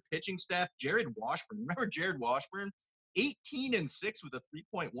 looking at their pitching staff, Jared Washburn. Remember Jared Washburn? 18-6 with a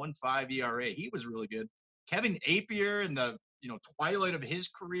 3.15 ERA. He was really good. Kevin Appier in the twilight of his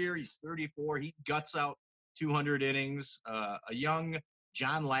career, he's 34. He guts out 200 innings. A young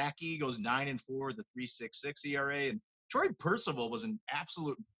John Lackey goes 9-4 with a 3.66 ERA, and Troy Percival was an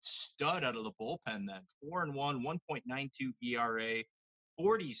absolute stud out of the bullpen then. 4-1, 1.92 ERA,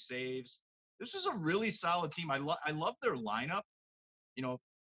 40 saves. This was a really solid team. I love their lineup. You know,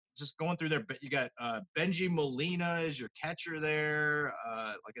 just going through there, you got Benji Molina as your catcher there.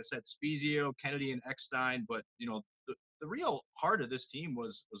 Like I said, Spezio, Kennedy, and Eckstein. But, you know, the real heart of this team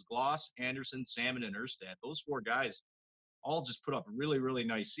was Gloss, Anderson, Salmon, and Erstad. Those four guys all just put up really, really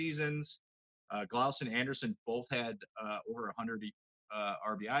nice seasons. Gloss and Anderson both had over 100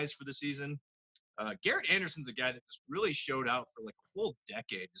 RBIs for the season. Garrett Anderson's a guy that just really showed out for like a whole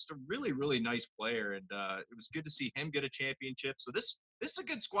decade. Just a really, really nice player, and it was good to see him get a championship. So this is a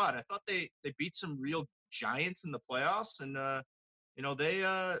good squad. I thought they beat some real giants in the playoffs, and you know they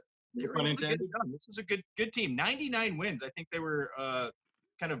were able to get it done. This was a good team. 99 wins. I think they were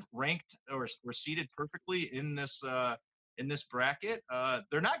kind of ranked or were seated perfectly in this bracket.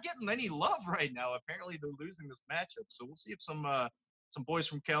 They're not getting any love right now. Apparently, they're losing this matchup. So we'll see if some boys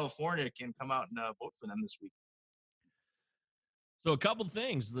from California can come out and vote for them this week. So a couple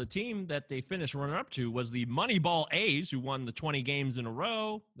things. The team that they finished runner-up to was the Moneyball A's, who won the 20 games in a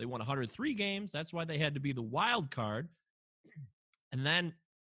row. They won 103 games. That's why they had to be the wild card. And then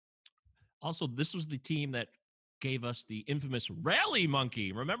also this was the team that gave us the infamous Rally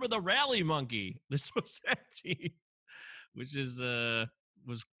Monkey. Remember the Rally Monkey? This was that team, which is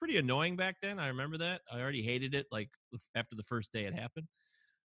was pretty annoying back then. I remember that. I already hated it like after the first day it happened.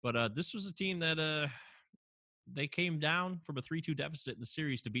 But this was a team that they came down from a 3-2 deficit in the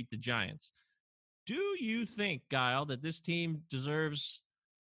series to beat the Giants. Do you think, Guile, that this team deserves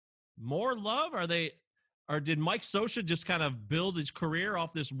more love? Or did Mike Scioscia just kind of build his career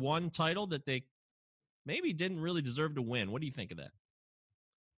off this one title that they maybe didn't really deserve to win? What do you think of that?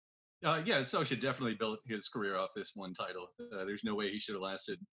 Yeah, Scioscia definitely built his career off this one title. There's no way he should have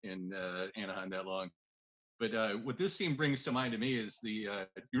lasted in Anaheim that long. But what this team brings to mind to me is you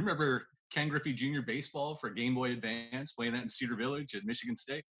remember Ken Griffey Jr. baseball for Game Boy Advance, playing that in Cedar Village at Michigan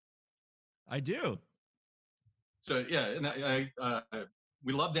State? I do. So yeah, and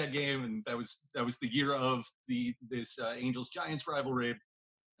we loved that game, and that was the year of this Angels Giants rivalry. And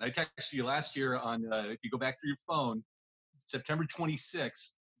I texted you last year on if you go back through your phone, September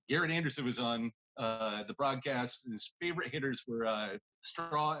 26th. Garrett Anderson was on the broadcast. His favorite hitters were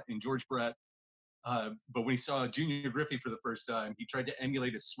Straw and George Brett. But when he saw Junior Griffey for the first time, he tried to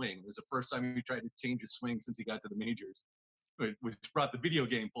emulate his swing. It was the first time he tried to change his swing since he got to the majors, which brought the video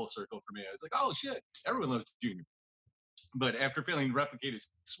game full circle for me. I was like, oh, shit, everyone loves Junior. But after failing to replicate his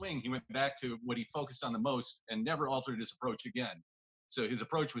swing, he went back to what he focused on the most and never altered his approach again. So his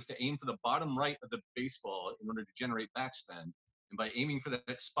approach was to aim for the bottom right of the baseball in order to generate backspin. And by aiming for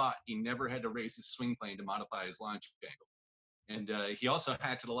that spot, he never had to raise his swing plane to modify his launch angle. And he also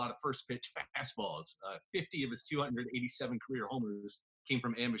hatched a lot of first pitch fastballs. 50 of his 287 career homers came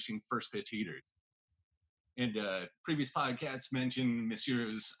from ambushing first pitch heaters. And previous podcasts mentioned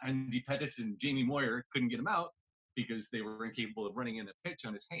Messieurs Andy Pettit and Jamie Moyer couldn't get him out because they were incapable of running in a pitch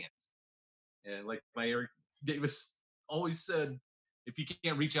on his hands. And like my Eric Davis always said, if you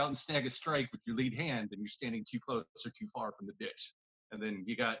can't reach out and snag a strike with your lead hand, then you're standing too close or too far from the dish. And then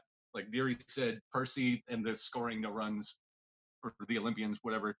you got, like Deary said, Percy and the scoring no runs for the Olympians,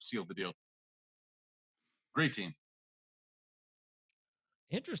 whatever, sealed the deal. Great team.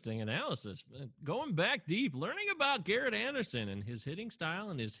 Interesting analysis. Going back deep, learning about Garrett Anderson and his hitting style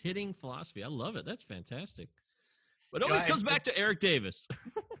and his hitting philosophy. I love it. That's fantastic. But it always comes back to Eric Davis.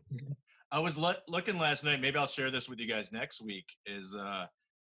 I was looking last night. Maybe I'll share this with you guys next week. Is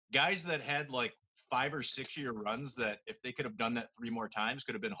guys that had like 5 or 6 year runs that if they could have done that 3 more times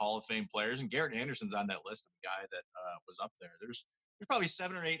could have been Hall of Fame players. And Garrett Anderson's on that list of a guy that was up there. There's probably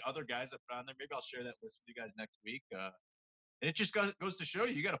 7 or 8 other guys that put on there. Maybe I'll share that list with you guys next week. And it just goes to show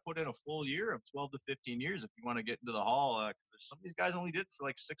you got to put in a full year of 12 to 15 years if you want to get into the Hall. Because some of these guys only did it for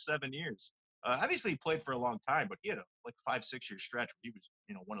like 6-7 years. Obviously, he played for a long time, but he had a 5-6 year stretch where he was,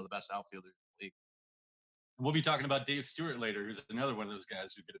 one of the best outfielders in the league. We'll be talking about Dave Stewart later, who's another one of those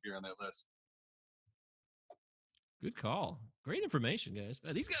guys who could appear on that list. Good call. Great information, guys.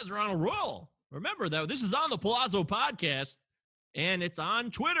 These guys are on a roll. Remember that this is on the Palazzo podcast, and it's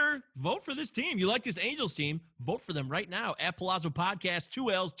on Twitter. Vote for this team. You like this Angels team? Vote for them right now at Palazzo Podcast. 2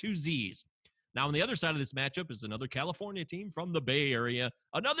 L's, 2 Z's. Now, on the other side of this matchup is another California team from the Bay Area,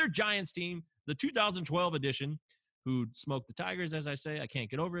 another Giants team, the 2012 edition, who smoked the Tigers, as I say. I can't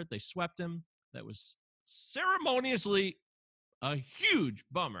get over it. They swept them. That was ceremoniously a huge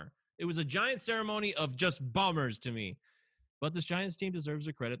bummer. It was a giant ceremony of just bummers to me. But this Giants team deserves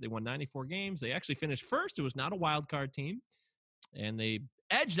their credit. They won 94 games. They actually finished first. It was not a wild card team. And they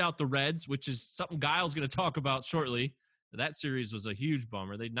edged out the Reds, which is something Guile's going to talk about shortly. That series was a huge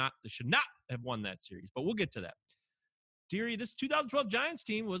bummer. They should not have won that series, but we'll get to that. Deary, this 2012 Giants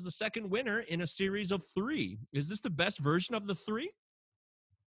team was the second winner in a series of 3. Is this the best version of the 3?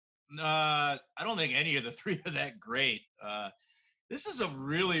 I don't think any of the 3 are that great. This is a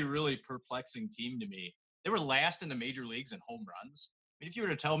really, really perplexing team to me. They were last in the major leagues in home runs. I mean, if you were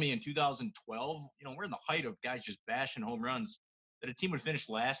to tell me in 2012, we're in the height of guys just bashing home runs, that a team would finish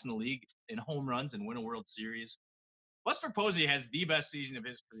last in the league in home runs and win a World Series. Buster Posey has the best season of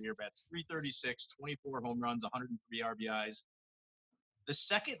his career. Bats .336, 24 home runs, 103 RBIs. The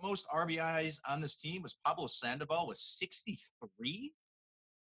second most RBIs on this team was Pablo Sandoval with 63.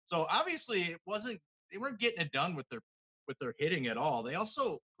 So obviously they weren't getting it done with their hitting at all. They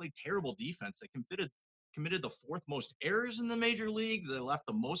also played terrible defense. They committed the 4th most errors in the major league. They left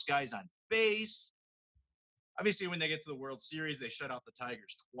the most guys on base. Obviously, when they get to the World Series, they shut out the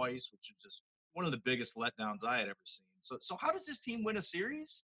Tigers twice, which is just one of the biggest letdowns I had ever seen. So how does this team win a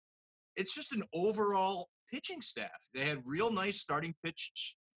series? It's just an overall pitching staff. They had real nice starting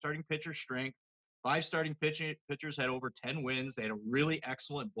pitcher strength. 5 starting pitchers had over 10 wins. They had a really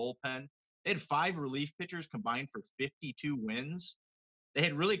excellent bullpen. They had 5 relief pitchers combined for 52 wins. They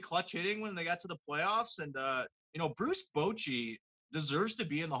had really clutch hitting when they got to the playoffs. And, Bruce Bochy deserves to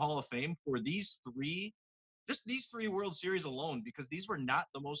be in the Hall of Fame for these 3 World Series alone, because these were not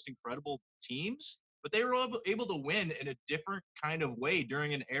the most incredible teams, but they were able to win in a different kind of way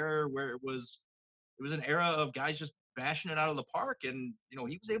during an era where it was an era of guys just bashing it out of the park. And, he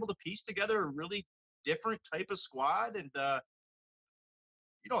was able to piece together a really different type of squad. And,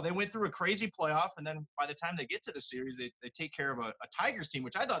 they went through a crazy playoff. And then by the time they get to the series, they take care of a Tigers team,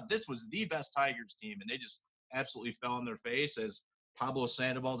 which I thought this was the best Tigers team. And they just absolutely fell on their face as Pablo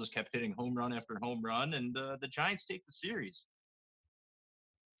Sandoval just kept hitting home run after home run. And the Giants take the series.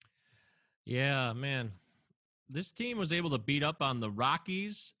 Yeah, man. This team was able to beat up on the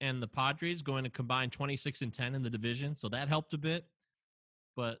Rockies and the Padres, going to combine 26-10 in the division. So that helped a bit.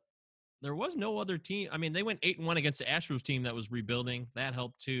 But there was no other team. I mean, they went 8-1 against the Astros team that was rebuilding. That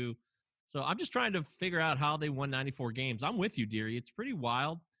helped too. So I'm just trying to figure out how they won 94 games. I'm with you, Deary. It's pretty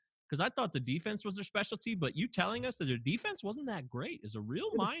wild because I thought the defense was their specialty, but you telling us that their defense wasn't that great is a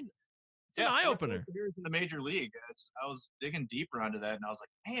real mind. It's an eye-opener. In the major league, I was digging deeper onto that, and I was like,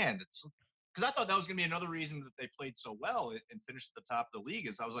 man, because I thought that was going to be another reason that they played so well and finished at the top of the league.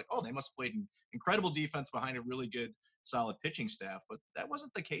 Is I was like, oh, they must have played an incredible defense behind a really good, solid pitching staff. But that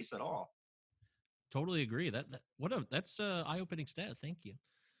wasn't the case at all. Totally agree. That's a eye-opening stat. Thank you.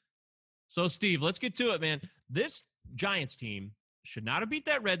 So, Steve, let's get to it, man. This Giants team should not have beat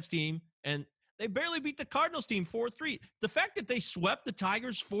that Reds team, and they barely beat the Cardinals team 4-3. The fact that they swept the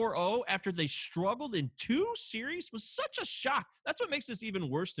Tigers 4-0 after they struggled in 2 series was such a shock. That's what makes this even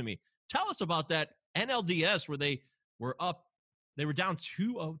worse to me. Tell us about that NLDS where they were up. They were down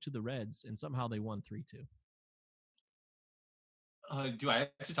 2-0 to the Reds, and somehow they won 3-2. Do I have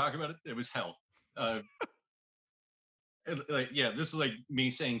to talk about it? It was hell. This is like me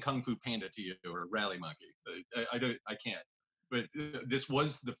saying Kung Fu Panda to you or Rally Monkey. I can't. But this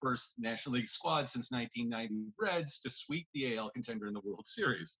was the first National League squad since 1990 Reds to sweep the AL contender in the World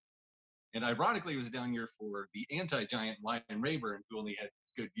Series. And ironically, it was a down year for the anti-Giant Ryan Rayburn, who only had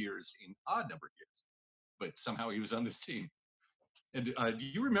good years in odd-numbered years. But somehow he was on this team. And do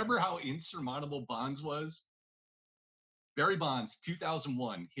you remember how insurmountable Bonds was? Barry Bonds,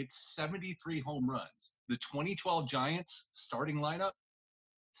 2001, hit 73 home runs. The 2012 Giants starting lineup,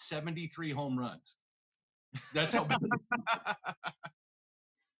 73 home runs. That's how bad.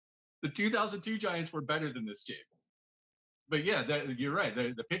 The 2002 Giants were better than this team. But yeah, you're right.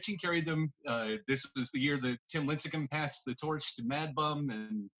 The pitching carried them. This was the year that Tim Lincecum passed the torch to Mad Bum,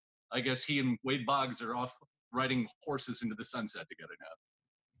 and I guess he and Wade Boggs are off riding horses into the sunset together now.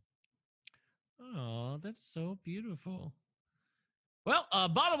 Oh, that's so beautiful. Well,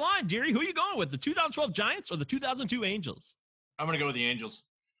 bottom line, Deary, who are you going with, the 2012 Giants or the 2002 Angels? I'm going to go with the Angels.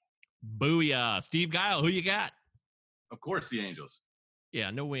 Booyah. Steve Guile, who you got? Of course, the Angels.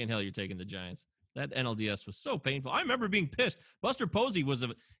 Yeah, no way in hell you're taking the Giants. That NLDS was so painful. I remember being pissed. Buster Posey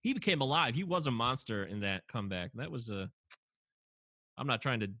he became alive. He was a monster in that comeback. That was I'm not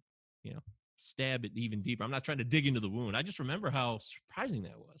trying to, stab it even deeper. I'm not trying to dig into the wound. I just remember how surprising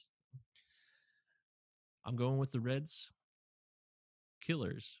that was. I'm going with the Reds.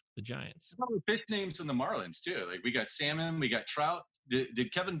 Killers, the Giants. Fish names in the Marlins too. Like we got salmon, we got trout.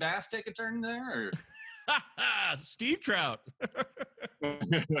 Did Kevin Bass take a turn there? Or? Steve Trout.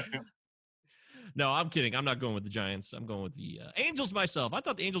 No, I'm kidding. I'm not going with the Giants. I'm going with the Angels myself. I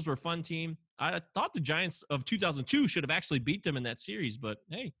thought the Angels were a fun team. I thought the Giants of 2002 should have actually beat them in that series, but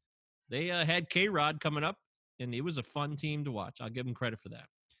hey, they had K-Rod coming up and it was a fun team to watch. I'll give them credit for that.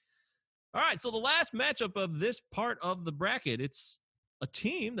 All right, so the last matchup of this part of the bracket, it's a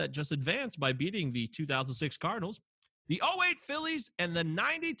team that just advanced by beating the 2006 Cardinals, the 08 Phillies, and the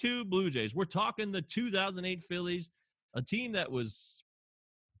 92 Blue Jays. We're talking the 2008 Phillies, a team that was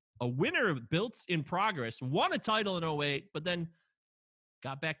a winner built in progress, won a title in 08, but then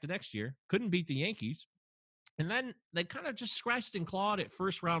got back to next year, couldn't beat the Yankees. And then they kind of just scratched and clawed at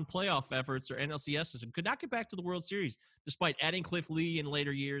first-round playoff efforts or NLCSs and could not get back to the World Series despite adding Cliff Lee in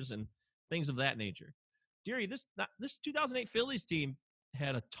later years and things of that nature. Deary, this 2008 Phillies team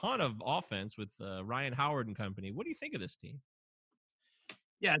had a ton of offense with Ryan Howard and company. What do you think of this team?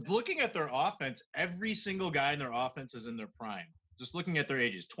 Yeah, looking at their offense, every single guy in their offense is in their prime. Just looking at their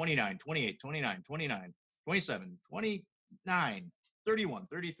ages, 29, 28, 29, 29, 27, 29, 31,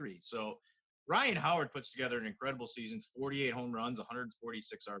 33. So Ryan Howard puts together an incredible season, 48 home runs,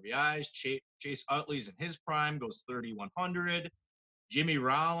 146 RBIs. Chase Utley's in his prime, goes 3,100. Jimmy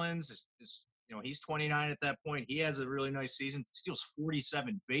Rollins is he's 29 at that point. He has a really nice season, steals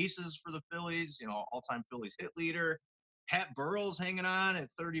 47 bases for the Phillies, all-time Phillies hit leader. Pat Burrell's hanging on at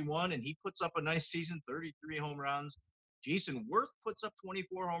 31, and he puts up a nice season, 33 home runs. Jason Worth puts up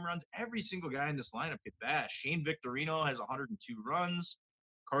 24 home runs. Every single guy in this lineup could bash. Shane Victorino has 102 runs.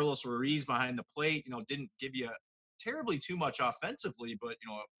 Carlos Ruiz behind the plate, didn't give you terribly too much offensively, but,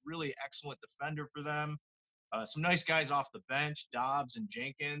 a really excellent defender for them. Some nice guys off the bench, Dobbs and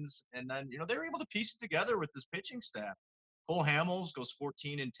Jenkins. And then, they were able to piece it together with this pitching staff. Cole Hamels goes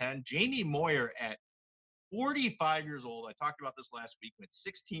 14-10. Jamie Moyer at 45 years old. I talked about this last week, went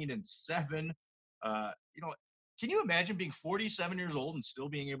 16-7. Can you imagine being 47 years old and still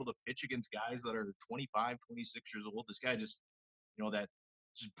being able to pitch against guys that are 25, 26 years old? This guy just, that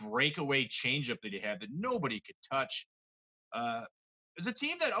just breakaway changeup that he had that nobody could touch. It's a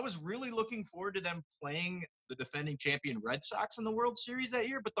team that I was really looking forward to them playing the defending champion Red Sox in the World Series that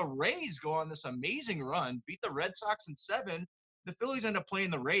year, but the Rays go on this amazing run, beat the Red Sox in 7. The Phillies end up playing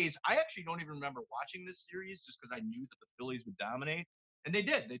the Rays. I actually don't even remember watching this series just because I knew that the Phillies would dominate. And they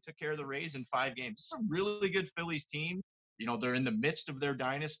did. They took care of the Rays in 5 games. It's a really good Phillies team. They're in the midst of their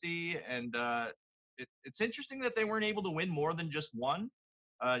dynasty. And it's interesting that they weren't able to win more than just one.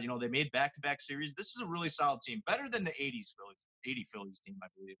 They made back-to-back series. This is a really solid team. Better than the 80 Phillies team, I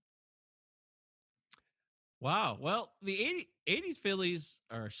believe. Wow. Well, the 80s Phillies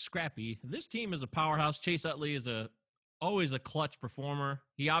are scrappy. This team is a powerhouse. Chase Utley is always a clutch performer.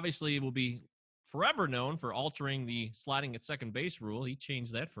 He obviously will be forever known for altering the sliding at second base rule. He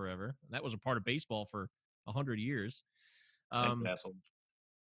changed that forever. That was a part of baseball for 100 years.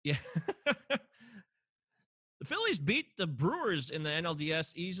 Yeah. The Phillies beat the Brewers in the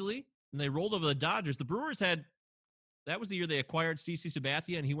NLDS easily, and they rolled over the Dodgers. The Brewers that was the year they acquired CC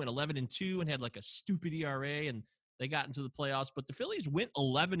Sabathia, and he went 11-2 and had like a stupid ERA, and they got into the playoffs. But the Phillies went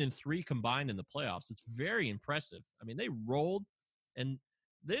 11-3 combined in the playoffs. It's very impressive. I mean, they rolled, and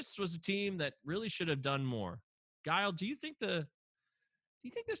this was a team that really should have done more. Guile, do you think this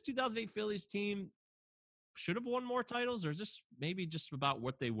 2008 Phillies team should have won more titles, or is this maybe just about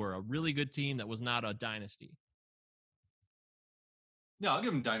what they were, a really good team that was not a dynasty? No, I'll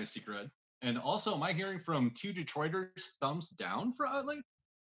give him dynasty cred. And also, am I hearing from 2 Detroiters thumbs down for Utley?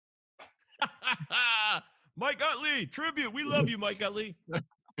 Mike Utley, tribute. We love you, Mike Utley.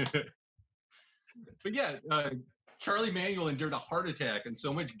 But yeah, Charlie Manuel endured a heart attack and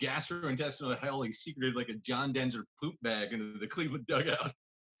so much gastrointestinal hell he secreted like a John Denver poop bag into the Cleveland dugout.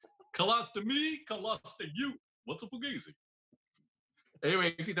 Coloss to me, coloss to you. What's a fugazi?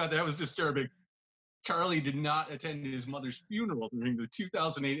 Anyway, if you thought that was disturbing, Charlie did not attend his mother's funeral during the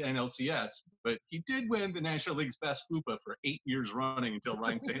 2008 NLCS, but he did win the National League's best FUPA for 8 years running until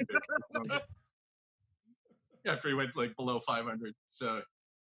Ryan Sandberg after he went like below 500. So,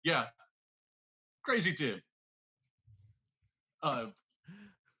 yeah, crazy team. Like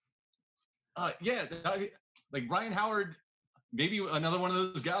Ryan Howard, maybe another one of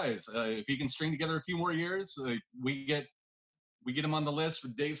those guys. If he can string together a few more years, we get him on the list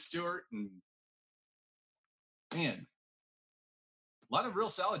with Dave Stewart, and man, a lot of real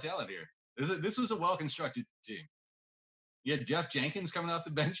solid talent here. This was a well-constructed team. You had Jeff Jenkins coming off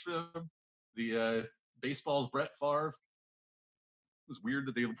the bench for the baseball's Brett Favre. It was weird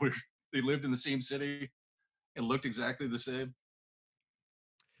that they lived in the same city and looked exactly the same.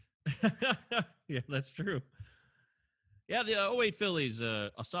 Yeah, that's true. Yeah, the 08 Phillies,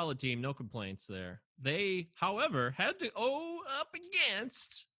 a solid team, no complaints there. They, however, had to go up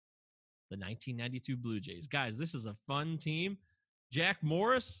against the 1992 Blue Jays. Guys, this is a fun team. Jack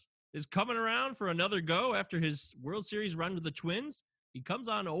Morris is coming around for another go after his World Series run with the Twins. He comes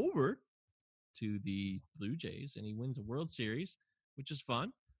on over to the Blue Jays, and he wins a World Series, which is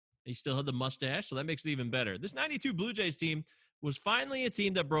fun. He still had the mustache, so that makes it even better. This 92 Blue Jays team was finally a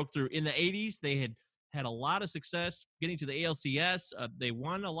team that broke through. In the 80s, they had a lot of success getting to the ALCS. They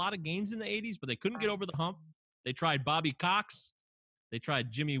won a lot of games in the 80s, but they couldn't get over the hump. They tried Bobby Cox. They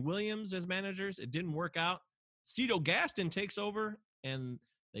tried Jimmy Williams as managers. It didn't work out. Cito Gaston takes over, and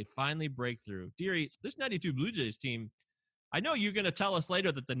they finally break through. Deary, this 92 Blue Jays team, I know you're going to tell us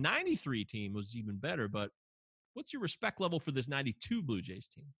later that the 93 team was even better, but what's your respect level for this 92 Blue Jays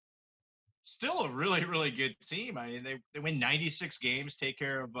team? Still a really, really good team. I mean, they win 96 games, take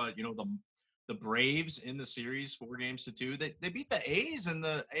care of, the Braves in the series 4-2. They beat the A's in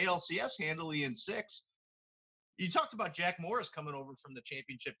the ALCS handily in 6. You talked about Jack Morris coming over from the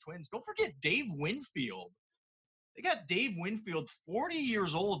championship Twins. Don't forget Dave Winfield. They got Dave Winfield, 40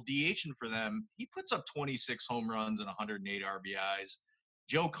 years old, DHing for them. He puts up 26 home runs and 108 RBIs.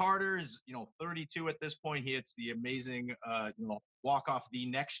 Joe Carter is, 32 at this point. He hits the amazing, walk-off the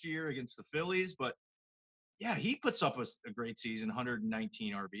next year against the Phillies. But, yeah, he puts up a great season,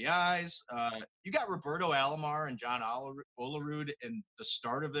 119 RBIs. You got Roberto Alomar and John Olerud in the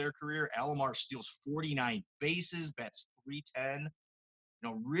start of their career. Alomar steals 49 bases, bats .310.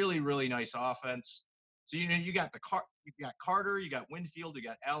 Really, really nice offense. So, you got Carter, you got Winfield, you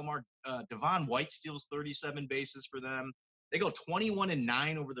got Alomar. Devon White steals 37 bases for them. They go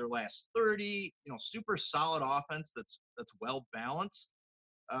 21-9 over their last 30. Super solid offense that's well balanced.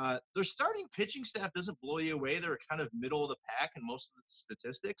 Their starting pitching staff doesn't blow you away. They're kind of middle of the pack in most of the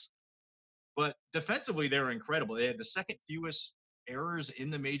statistics. But defensively, they're incredible. They had the second fewest errors in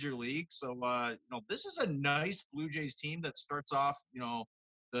the major league. So, this is a nice Blue Jays team that starts off,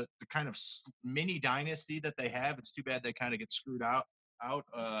 the kind of mini dynasty that they have. It's too bad they kind of get screwed out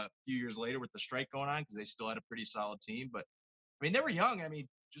a few years later with the strike going on because they still had a pretty solid team. But, I mean, they were young. I mean,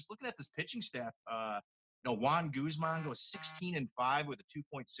 just looking at this pitching staff, Juan Guzman goes 16-5 with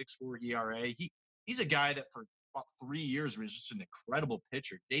a 2.64 ERA. He's a guy that for about 3 years was just an incredible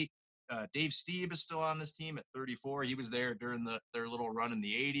pitcher. Dave Steve is still on this team at 34. He was there during their little run in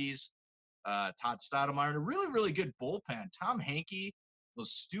the 80s. Todd Stoudemire, and a really, really good bullpen. Tom Hankey,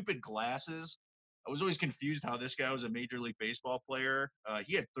 those stupid glasses. I was always confused how this guy was a Major League Baseball player.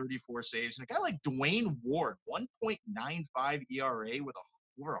 He had 34 saves. And a guy like Dwayne Ward, 1.95 ERA with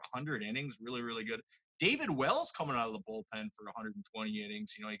over 100 innings, really, really good. David Wells coming out of the bullpen for 120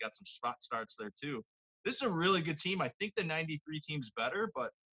 innings. He got some spot starts there too. This is a really good team. I think the 93 team's better,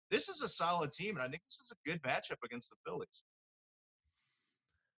 but this is a solid team, and I think this is a good matchup against the Phillies.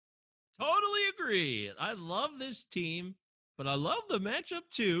 Totally agree. I love this team, but I love the matchup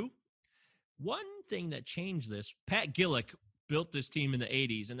too. One thing that changed this, Pat Gillick built this team in the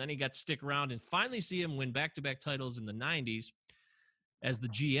 80s, and then he got to stick around and finally see him win back-to-back titles in the 90s as the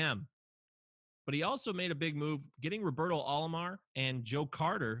GM. But he also made a big move, getting Roberto Alomar and Joe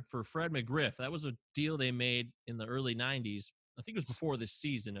Carter for Fred McGriff. That was a deal they made in the early 90s. I think it was before this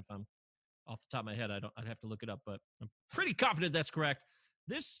season, if I'm off the top of my head. I'd have to look it up, but I'm pretty confident that's correct.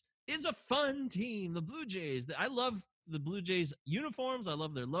 This is a fun team, the Blue Jays. I love the Blue Jays uniforms. I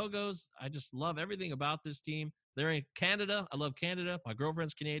love their logos. I just love everything about this team. They're in Canada. I love Canada. My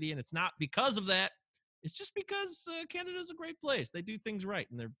girlfriend's Canadian. It's not because of that. It's just because Canada's a great place. They do things right,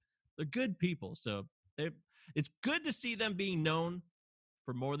 and they're good people. So it's good to see them being known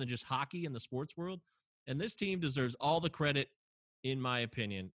for more than just hockey in the sports world. And this team deserves all the credit, in my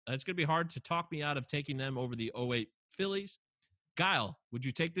opinion. It's going to be hard to talk me out of taking them over the 08 Phillies. Kyle, would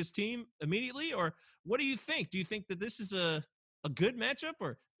you take this team immediately, or what do you think? Do you think that this is a good matchup,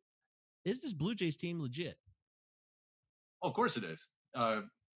 or is this Blue Jays team legit? Oh, of course it is.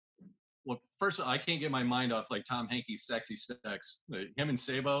 Well, first of all, I can't get my mind off like Tom Hankey's sexy specs. Him and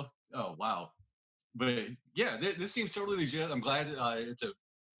Sabo, oh wow. But yeah, this team's totally legit. I'm glad it's a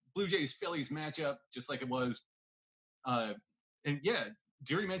Blue Jays Phillies matchup, just like it was. And yeah,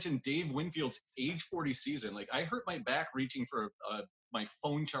 Deary mentioned Dave Winfield's age 40 season. Like, I hurt my back reaching for my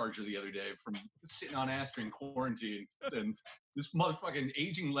phone charger the other day from sitting on Astor in quarantine. And this motherfucking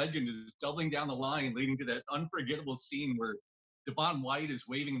aging legend is doubling down the line, leading to that unforgettable scene where Devon White is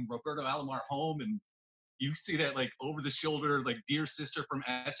waving Roberto Alomar home, and you see that like over the shoulder, like Dear Sister from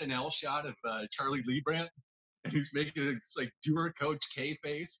SNL shot of Charlie Lee Brandt, and he's making this like doer Coach K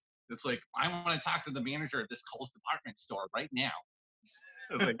face. It's like, I want to talk to the manager of this Kohl's department store right now.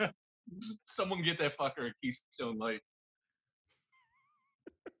 Like, someone get that fucker a Keystone Light.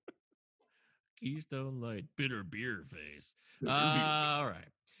 Keystone Light, bitter beer face. All right.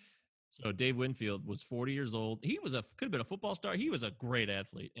 So Dave Winfield was 40 years old. He was could have been a football star. He was a great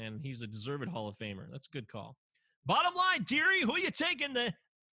athlete, and he's a deserved Hall of Famer. That's a good call. Bottom line, Deary, who you taking, the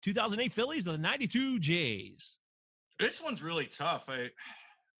 2008 Phillies to the 92 Jays. This one's really tough.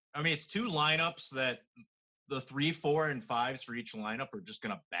 I mean, it's two lineups that the 3, 4, and 5s for each lineup are just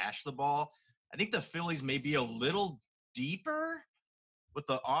going to bash the ball. I think the Phillies may be a little deeper with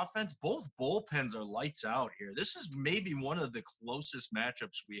the offense. Both bullpens are lights out here. This is maybe one of the closest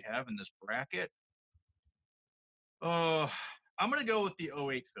matchups we have in this bracket. I'm going to go with the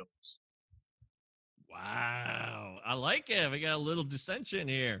 08 Phillies. Wow. I like it. We got a little dissension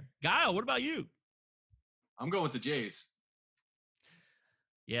here. Guile, what about you? I'm going with the Jays.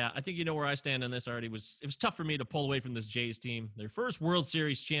 Yeah, I think you know where I stand on this already. It was tough for me to pull away from this Jays team. Their first World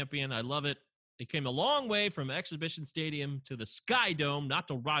Series champion. I love it. It came a long way from Exhibition Stadium to the Sky Dome, not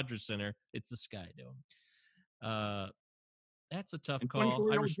the Rogers Center. It's the Sky Dome. That's a tough call.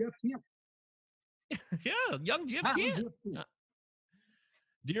 Jeff Kent. Yeah, young Jeff Kent.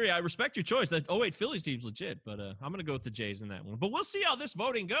 Deary, I respect your choice. That 08 Phillies team's legit, but I'm going to go with the Jays in that one. But we'll see how this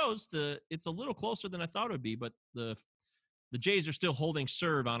voting goes. It's a little closer than I thought it would be, but the Jays are still holding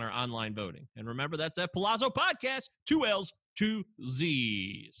serve on our online voting. And remember, that's at Palazzo Podcast, 2 L's, 2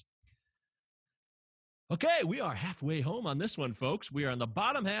 Z's. Okay, we are halfway home on this one, folks. We are on the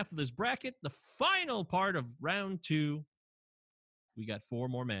bottom half of this bracket, the final part of round 2. We got 4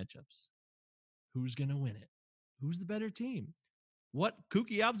 more matchups. Who's going to win it? Who's the better team? What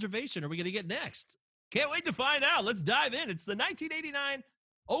kooky observation are we going to get next? Can't wait to find out. Let's dive in. It's the 1989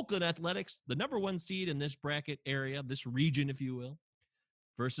 Oakland Athletics, the number 1 seed in this bracket area, this region, if you will,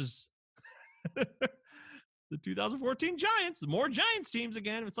 versus the 2014 Giants. The more Giants teams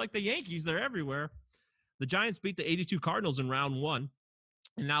again. It's like the Yankees. They're everywhere. The Giants beat the 82 Cardinals in round 1,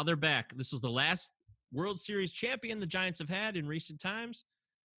 and now they're back. This is the last World Series champion the Giants have had in recent times.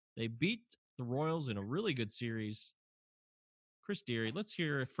 They beat the Royals in a really good series. Chris Deary, let's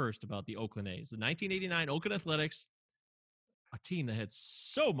hear first about the Oakland A's, the 1989 Oakland Athletics, a team that had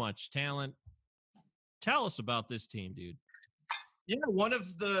so much talent. Tell us about this team, dude. Yeah, one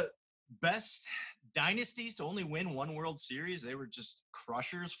of the best dynasties to only win 1 World Series. They were just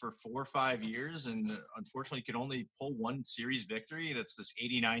crushers for 4 or 5 years, and unfortunately could only pull 1 series victory, and it's this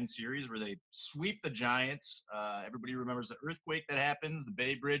 89 series where they sweep the Giants. Everybody remembers the earthquake that happens. The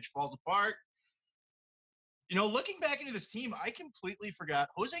Bay Bridge falls apart. You know, looking back into this team, I completely forgot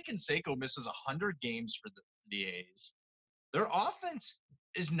Jose Canseco misses 100 games for the A's. Their offense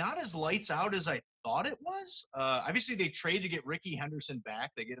is not as lights out as I thought it was. Obviously, they trade to get Ricky Henderson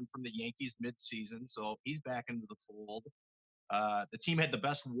back. They get him from the Yankees midseason, so he's back into the fold. The team had the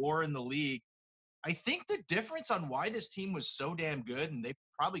best WAR in the league. I think the difference on why this team was so damn good, and they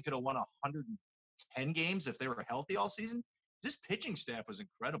probably could have won 110 games if they were healthy all season, this pitching staff was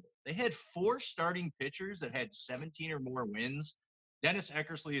incredible. They had 4 starting pitchers that had 17 or more wins. Dennis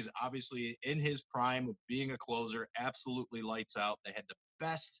Eckersley is obviously in his prime of being a closer, absolutely lights out. They had the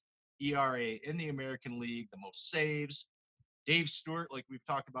best ERA in the American League, the most saves. Dave Stewart, like we've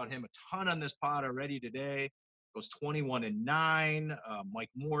talked about him a ton on this pod already today, goes 21-9.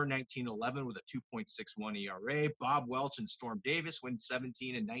 Mike Moore, 19-11 with a 2.61 ERA. Bob Welch and Storm Davis win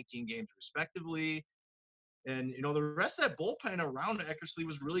 17 and 19 games respectively. And, you know, the rest of that bullpen around Eckersley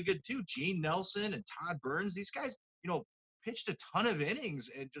was really good too. Gene Nelson and Todd Burns, these guys, you know, pitched a ton of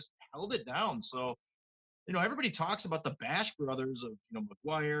innings and just held it down. So, you know, everybody talks about the Bash brothers of, you know,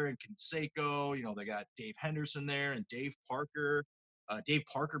 McGuire and Canseco. You know, they got Dave Henderson there and Dave Parker. Dave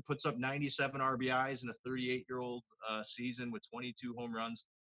Parker puts up 97 RBIs in a 38-year-old season with 22 home runs.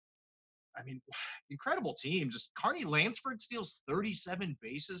 I mean, incredible team. Just Carney Lansford steals 37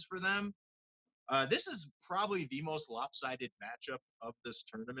 bases for them. This is probably the most lopsided matchup of this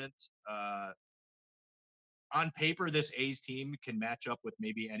tournament. On paper, this A's team can match up with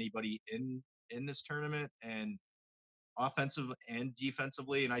maybe anybody in this tournament, and offensive and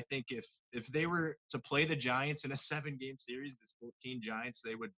defensively. And I think if they were to play the Giants in a 7-game series, this 14 Giants,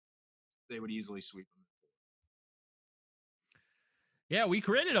 they would easily sweep them. Yeah, we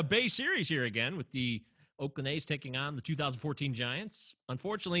created a Bay series here again with the Oakland A's taking on the 2014 Giants.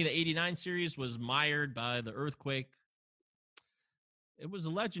 Unfortunately, the 89 series was mired by the earthquake. It was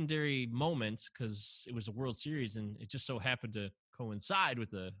a legendary moment because it was a World Series, and it just so happened to coincide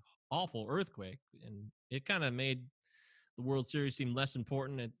with the awful earthquake, and it kind of made the World Series seem less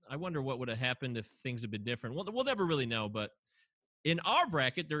important. And I wonder what would have happened if things had been different. Well, we'll never really know, but in our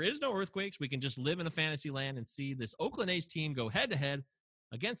bracket, there is no earthquakes. We can just live in a fantasy land and see this Oakland A's team go head-to-head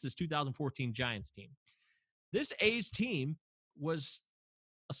against this 2014 Giants team. This A's team was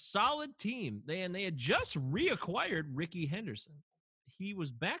a solid team. They had just reacquired Ricky Henderson. He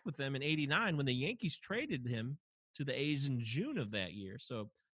was back with them in 89 when the Yankees traded him to the A's in June of that year. So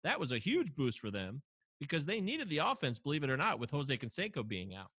that was a huge boost for them. because they needed the offense, believe it or not, with Jose Canseco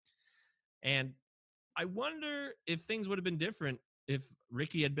being out. And I wonder if things would have been different if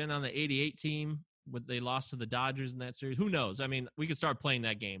Ricky had been on the 88 team when they lost to the Dodgers in that series. Who knows? I mean, we could start playing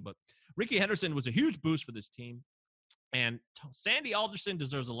that game, but Ricky Henderson was a huge boost for this team. And Sandy Alderson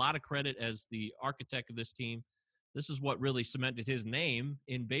deserves a lot of credit as the architect of this team. This is what really cemented his name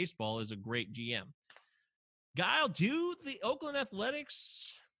in baseball as a great GM. Guile, do the Oakland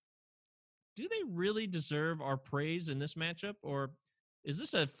Athletics, do they really deserve our praise in this matchup? Or is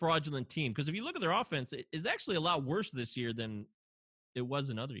this a fraudulent team? Because if you look at their offense, it's actually a lot worse this year than it was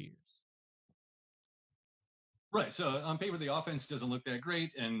in other years. Right. So on paper, the offense doesn't look that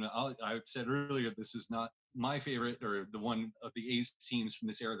great. And I've said earlier, this is not my favorite or the one of the A's teams from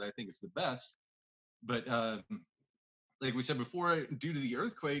this era that I think is the best. But like we said before, due to the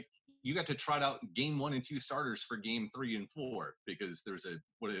earthquake, you got to trot out game 1 and 2 starters for game 3 and 4 because there's a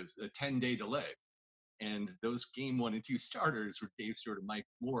 10-day delay. And those game 1 and 2 starters were Dave Stewart and Mike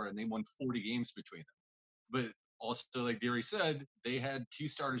Moore, and they won 40 games between them. But also, like Deary said, they had 2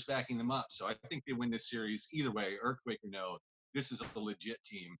 starters backing them up. So I think they win this series either way, earthquake or no. This is a legit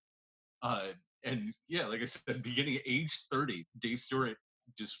team. And yeah, like I said, beginning at age 30, Dave Stewart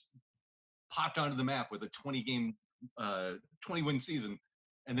just popped onto the map with a 20-win season.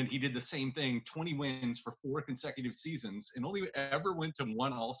 And then he did the same thing, 20 wins for 4 consecutive seasons, and only ever went to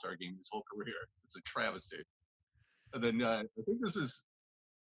 1 All-Star game his whole career. It's a travesty. And then I think this is,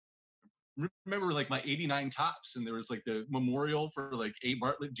 remember like my 89 tops, and there was like the memorial for like A.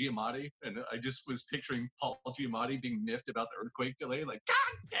 Bartlett Giamatti, and I just was picturing Paul Giamatti being miffed about the earthquake delay, like, God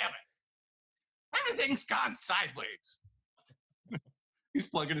damn it, everything's gone sideways. He's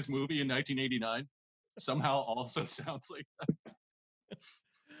plugging his movie in 1989. Somehow also sounds like that.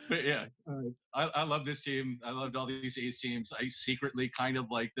 But yeah, I love this team. I loved all these A's teams. I secretly kind of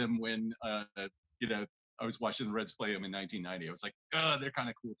liked them when, I was watching the Reds play them in 1990. I was like, oh, they're kind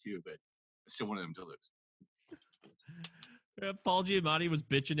of cool too, but I still wanted them to lose. Yeah, Paul Giamatti was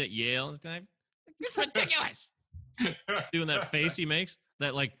bitching at Yale. It's ridiculous. Doing that face he makes,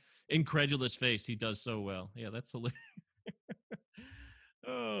 that like incredulous face he does so well. Yeah, that's hilarious.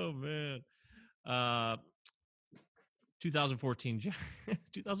 Oh man. 2014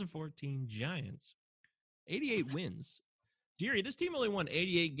 Giants, 88 wins. Deary, this team only won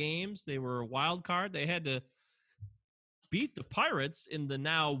 88 games. They were a wild card. They had to beat the Pirates in the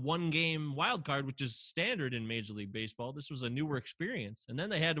now 1-game wild card, which is standard in Major League Baseball. This was a newer experience. And then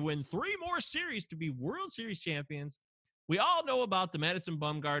they had to win 3 more series to be World Series champions. We all know about the Madison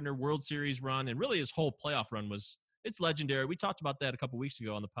Bumgarner World Series run, and really his whole playoff run it's legendary. We talked about that a couple weeks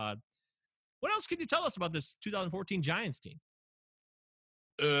ago on the pod. What else can you tell us about this 2014 Giants team?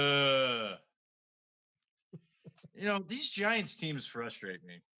 These Giants teams frustrate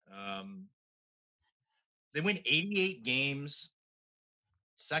me. They win 88 games,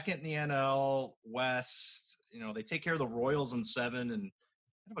 second in the NL West. They take care of the Royals in 7 and kind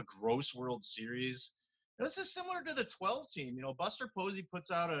of a gross World Series. This is similar to the 12 team. Buster Posey puts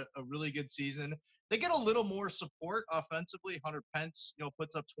out a really good season. They get a little more support offensively. Hunter Pence,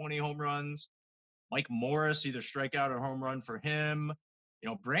 puts up 20 home runs. Mike Morris, either strikeout or home run for him.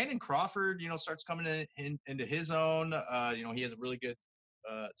 Brandon Crawford, starts coming into his own. He has a really good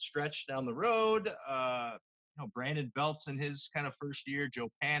stretch down the road. Brandon Belt's in his kind of first year. Joe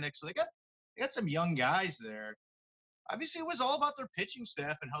Panik. So they got some young guys there. Obviously, it was all about their pitching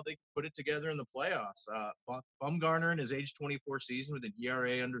staff and how they put it together in the playoffs. Bumgarner in his age 24 season with an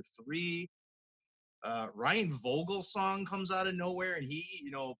ERA under 3. Ryan Vogelsong comes out of nowhere, and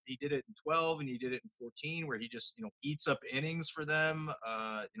he did it in 12 and he did it in 14, where he just, eats up innings for them.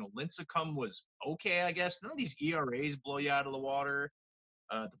 Lincecum was okay, I guess. None of these ERAs blow you out of the water.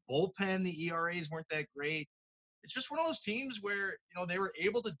 The bullpen, the ERAs weren't that great. It's just one of those teams where, they were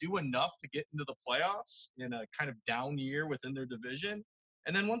able to do enough to get into the playoffs in a kind of down year within their division.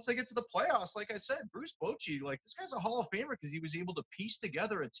 And then once they get to the playoffs, like I said, Bruce Bochy, this guy's a Hall of Famer because he was able to piece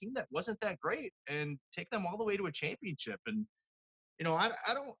together a team that wasn't that great and take them all the way to a championship. And,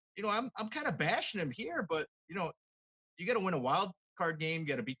 I'm kind of bashing him here, but, you got to win a wild card game. You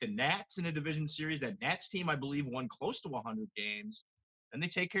got to beat the Nats in a division series. That Nats team, I believe, won close to 100 games. And they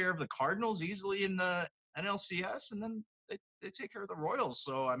take care of the Cardinals easily in the NLCS, and then they take care of the Royals.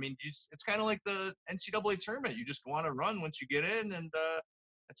 So, I mean, it's kind of like the NCAA tournament. You just go on a run once you get in, and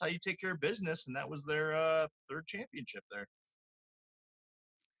that's how you take care of business. And that was their 3rd championship there.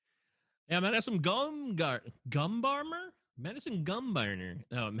 Yeah, Madison Gumbarner? Madison Gumbarner.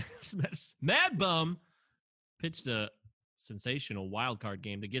 No, Mad Bum pitched a sensational wild card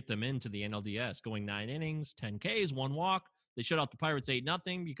game to get them into the NLDS, going 9 innings, 10 Ks, 1 walk. They shut out the Pirates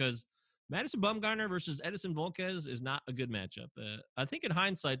 8-0 because Madison Bumgarner versus Edison Volquez is not a good matchup. I think in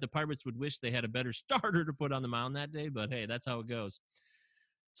hindsight, the Pirates would wish they had a better starter to put on the mound that day, but hey, that's how it goes.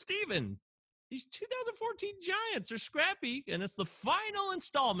 Steven, these 2014 Giants are scrappy, and it's the final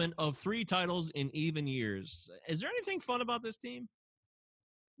installment of 3 titles in even years. Is there anything fun about this team?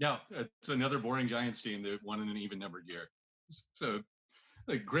 No, it's another boring Giants team that won in an even numbered year. So,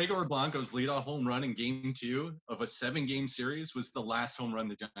 like, Gregor Blanco's leadoff home run in Game 2 of a 7-game series was the last home run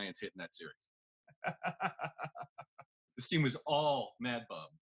the Giants hit in that series. This team was all mad bum.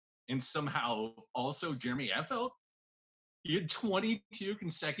 And somehow also Jeremy Affeldt, he had 22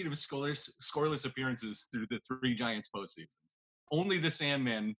 consecutive scoreless appearances through the 3 Giants postseasons. Only the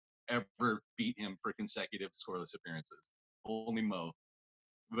Sandman ever beat him for consecutive scoreless appearances. Only Mo.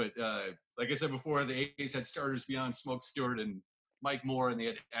 But like I said before, the A's had starters beyond Smoke Stewart and Mike Moore, and they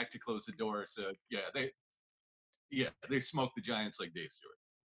had to act to close the door. So they smoked the Giants like Dave Stewart.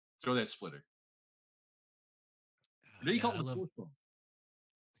 Throw that splitter. What do you call it?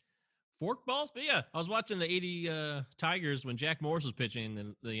 Fork balls? But yeah, I was watching the 80 Tigers when Jack Morris was pitching,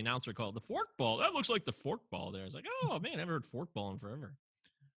 and the announcer called the fork ball. That looks like the fork ball there. I was like, oh, man, I haven't heard fork ball in forever.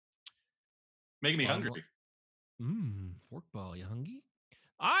 Making me hungry. Fork ball. You hungry?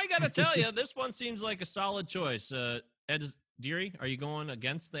 I got to tell you, this one seems like a solid choice. Ed Deary, are you going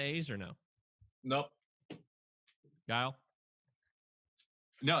against the A's or no? Nope. Kyle?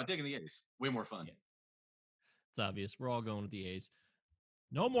 No, I'm taking the A's. Way more fun. Yeah. It's obvious. We're all going with the A's.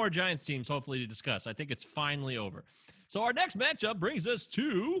 No more Giants teams, hopefully, to discuss. I think it's finally over. So our next matchup brings us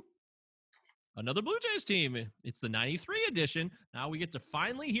to another Blue Jays team. It's the 93 edition. Now we get to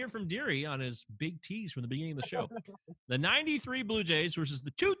finally hear from Deary on his big tease from the beginning of the show. The 93 Blue Jays versus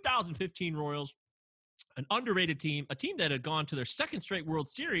the 2015 Royals, an underrated team, a team that had gone to their second straight World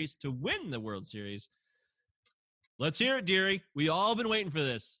Series to win the World Series. Let's hear it, Deary. We all been waiting for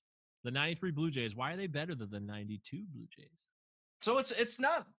this. The 93 Blue Jays, why are they better than the 92 Blue Jays? So it's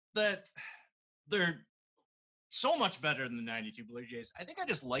not that they're so much better than the 92 Blue Jays. I think I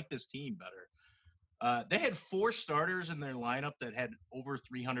just like this team better. They had 4 starters in their lineup that had over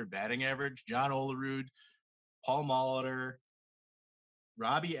 300 batting average. John Olerud, Paul Molitor,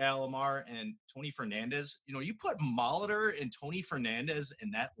 Robbie Alomar, and Tony Fernandez. You know, you put Molitor and Tony Fernandez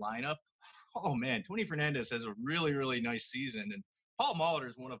in that lineup. Oh, man, Tony Fernandez has a really, really nice season. And Paul Molitor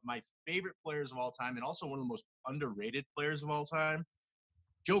is one of my favorite players of all time and also one of the most underrated players of all time.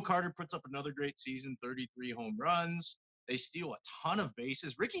 Joe Carter puts up another great season, 33 home runs. They steal a ton of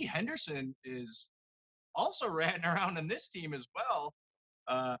bases. Ricky Henderson is also ratting around in this team as well.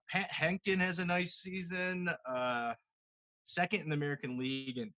 Pat Henkin has a nice season, second in the American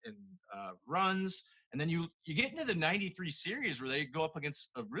League in runs. And then you get into the 93 series where they go up against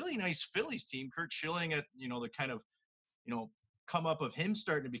a really nice Phillies team. Kurt Schilling at, the kind of, come up of him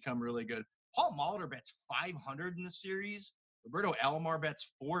starting to become really good. Paul Molitor bets 500 in the series. Roberto Alomar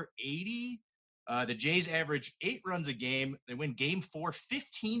bets 480. The Jays average 8 runs a game. They win Game 4,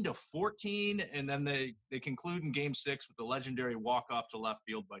 15-14, and then they conclude in Game 6 with the legendary walk-off to left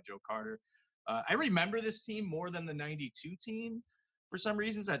field by Joe Carter. I remember this team more than the 92 team for some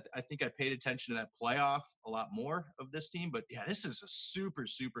reasons. I think I paid attention to that playoff a lot more of this team. But, yeah, this is a super,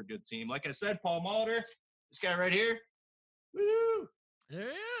 super good team. Like I said, Paul Molitor, this guy right here, woo! There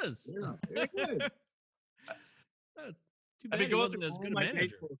he is. Yeah, very good. Too bad he wasn't as good a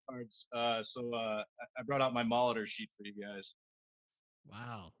manager. Cards, so I brought out my Molitor sheet for you guys.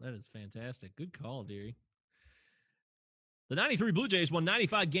 Wow, that is fantastic. Good call, Deary. The 93 Blue Jays won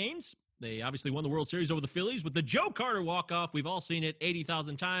 95 games. They obviously won the World Series over the Phillies with the Joe Carter walk-off. We've all seen it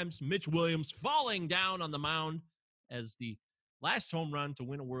 80,000 times. Mitch Williams falling down on the mound as the last home run to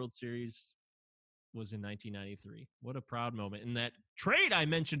win a World Series was in 1993. What a proud moment. And that trade I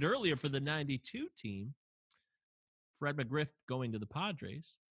mentioned earlier for the 92 team, Fred McGriff going to the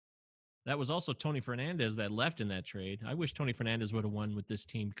Padres, that was also Tony Fernandez that left in that trade. I wish Tony Fernandez would have won with this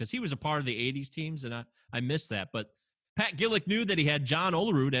team because he was a part of the 80s teams, and I missed that. But Pat Gillick knew that he had John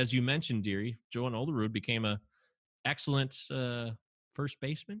Olerud, as you mentioned, Deary. John Olerud became a excellent first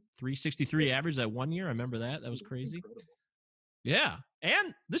baseman, 363 average that 1 year. I remember that. That was crazy. Incredible. Yeah,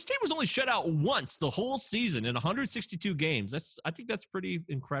 and this team was only shut out once the whole season in 162 games. I think that's pretty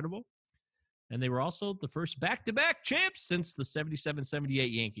incredible. And they were also the first back-to-back champs since the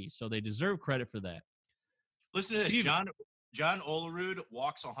 77-78 Yankees, so they deserve credit for that. Listen to this. John Olerud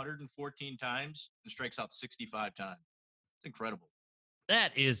walks 114 times and strikes out 65 times. It's incredible.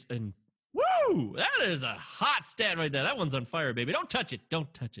 That is woo! That is a hot stat right there. That one's on fire, baby. Don't touch it.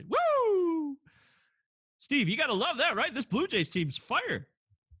 Don't touch it. Woo! Steve, you got to love that, right? This Blue Jays team's fire.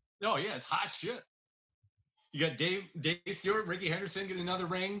 Oh, yeah, it's hot shit. You got Dave Stewart, Ricky Henderson get another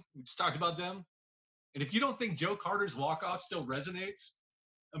ring. We just talked about them. And if you don't think Joe Carter's walk-off still resonates,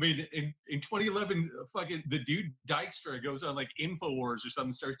 I mean, in 2011, fucking the dude Dykstra goes on like InfoWars or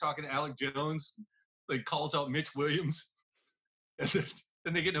something, starts talking to Alec Jones, like calls out Mitch Williams, and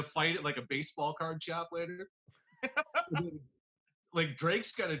then they get in a fight at like a baseball card shop later. Like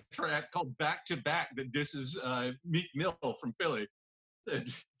Drake's got a track called Back to Back that disses Meek Mill from Philly.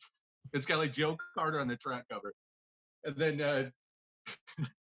 It's got like Joe Carter on the track cover. And then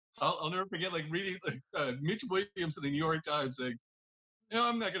I'll never forget like reading Mitch Williams in the New York Times saying,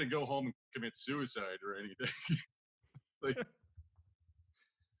 I'm not going to go home and commit suicide or anything. Like,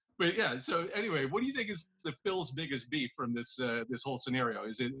 but yeah. So anyway, what do you think is the Phil's biggest beef from this this whole scenario?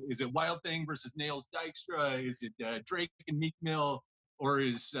 Is it Wild Thing versus Nails Dykstra? Is it Drake and Meek Mill, or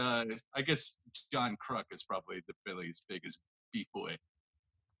is I guess John Kruk is probably the Philly's biggest beef boy?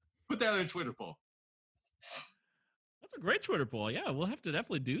 Put that in a Twitter poll. That's a great Twitter poll. Yeah, we'll have to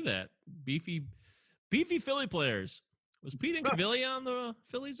definitely do that. Beefy Philly players. Was Pete Incaviglia on the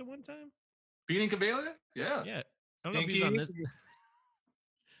Phillies at one time? Pete Incaviglia? Yeah. Yeah. I don't know if he's on this.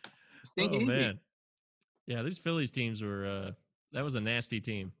 Oh, man. Yeah, these Phillies teams were, that was a nasty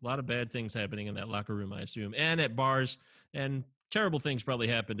team. A lot of bad things happening in that locker room, I assume, and at bars, and terrible things probably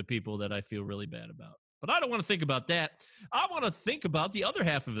happened to people that I feel really bad about. But I don't want to think about that. I want to think about the other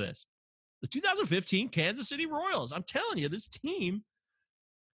half of this. The 2015 Kansas City Royals. I'm telling you, this team,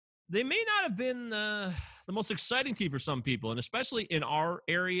 they may not have been the most exciting team for some people, and especially in our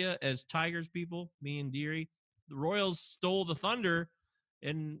area as Tigers people, me and Deary. The Royals stole the thunder,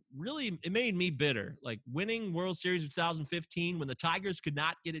 and really it made me bitter. Like winning World Series of 2015 when the Tigers could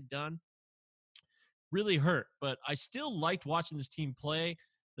not get it done really hurt. But I still liked watching this team play.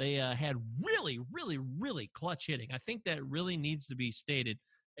 They had really, really, really clutch hitting. I think that really needs to be stated.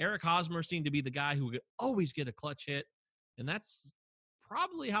 Eric Hosmer seemed to be the guy who would always get a clutch hit, and that's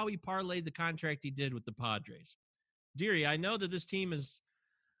probably how he parlayed the contract he did with the Padres. Deary, I know that this team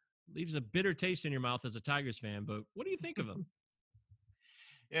leaves a bitter taste in your mouth as a Tigers fan, but what do you think of them?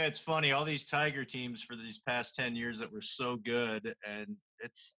 Yeah, it's funny. All these Tiger teams for these past 10 years that were so good, and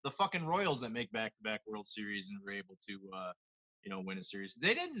it's the fucking Royals that make back-to-back World Series and were able to, win a series.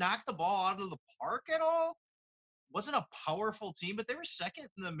 They didn't knock the ball out of the park at all. Wasn't a powerful team, but they were second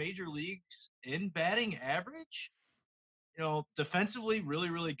in the major leagues in batting average. Defensively, really,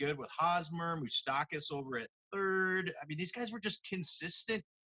 really good with Hosmer, Moustakas over at third. I mean, these guys were just consistent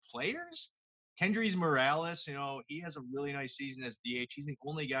players. Kendrys Morales, he has a really nice season as DH. He's the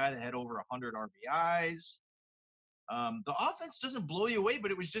only guy that had over 100 RBIs. The offense doesn't blow you away,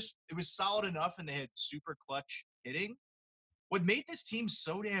 but it was solid enough, and they had super clutch hitting. What made this team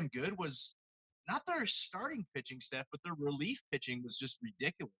so damn good was not their starting pitching staff, but their relief pitching was just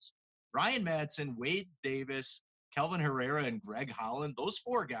ridiculous. Ryan Madsen, Wade Davis, Kelvin Herrera, and Greg Holland, those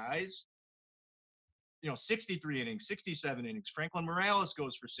four guys, 63 innings, 67 innings. Franklin Morales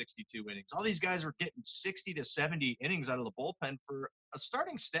goes for 62 innings. All these guys are getting 60 to 70 innings out of the bullpen for a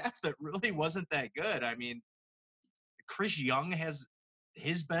starting staff that really wasn't that good. I mean, Chris Young has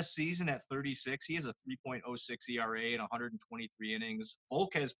his best season at 36. He has a 3.06 ERA and 123 innings.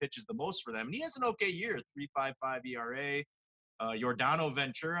 Volquez pitches the most for them, and he has an okay year, 3.55 ERA. Yordano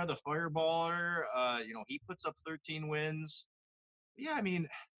Ventura, the fireballer, he puts up 13 wins. Yeah, I mean,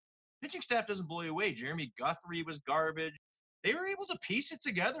 pitching staff doesn't blow you away. Jeremy Guthrie was garbage. They were able to piece it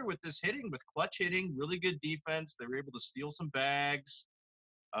together with this hitting, with clutch hitting, really good defense. They were able to steal some bags,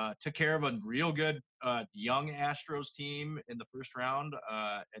 took care of a real good young Astros team in the first round.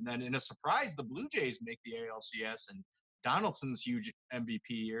 And then in a surprise, the Blue Jays make the ALCS, and Donaldson's huge MVP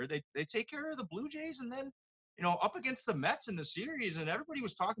year. They take care of the Blue Jays, and then, up against the Mets in the series, and everybody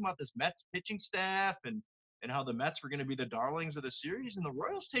was talking about this Mets pitching staff and how the Mets were going to be the darlings of the series, and the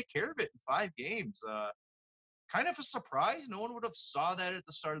Royals take care of it in 5 games. Kind of a surprise. No one would have saw that at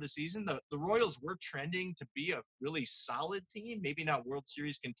the start of the season. The Royals were trending to be a really solid team, maybe not World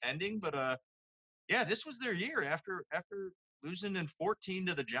Series contending, but this was their year. After losing in 14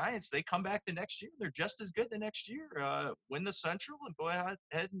 to the Giants, they come back the next year. They're just as good the next year. Win the Central and go ahead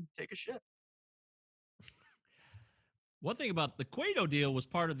and take a ship. One thing about the Cueto deal was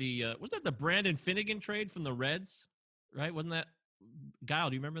part of the was that the Brandon Finnegan trade from the Reds, right? Wasn't that, Guile,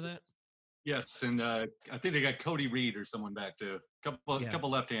 do you remember that? Yes, and I think they got Cody Reed or someone back too.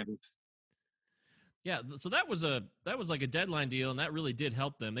 Couple left-handers. Yeah, so that was like a deadline deal, and that really did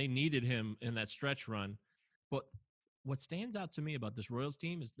help them. They needed him in that stretch run. But what stands out to me about this Royals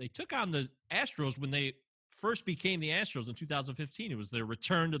team is they took on the Astros when they first became the Astros in 2015. It was their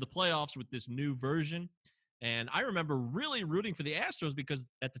return to the playoffs with this new version. And I remember really rooting for the Astros because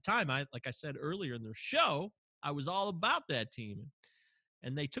at the time, like I said earlier in their show, I was all about that team.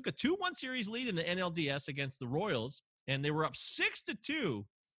 And they took a 2-1 series lead in the NLDS against the Royals, and they were up 6-2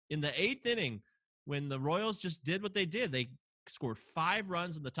 in the 8th inning when the Royals just did what they did. They scored 5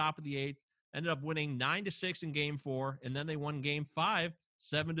 runs in the top of the 8th, ended up winning 9-6 in Game 4, and then they won Game 5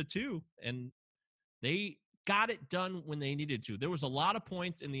 7-2, and they got it done when they needed to. There was a lot of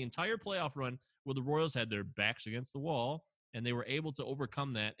points in the entire playoff run where the Royals had their backs against the wall, and they were able to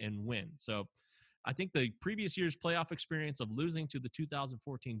overcome that and win. So I think the previous year's playoff experience of losing to the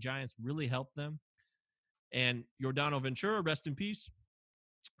 2014 Giants really helped them. And Yordano Ventura, rest in peace.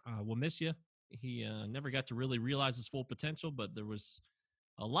 We'll miss you. He never got to really realize his full potential, but there was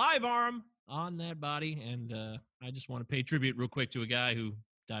a live arm on that body, and I just want to pay tribute real quick to a guy who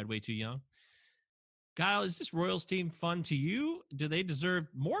died way too young. Kyle, is this Royals team fun to you? Do they deserve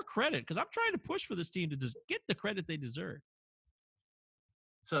more credit? Because I'm trying to push for this team to just get the credit they deserve.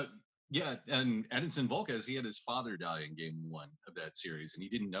 So, yeah, and Edinson Volquez, he had his father die in Game 1 of that series, and he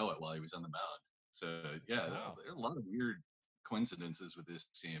didn't know it while he was on the mound. So, yeah, Wow. there are a lot of weird coincidences with this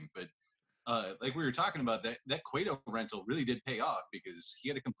team. But like we were talking about, that Cueto rental really did pay off because he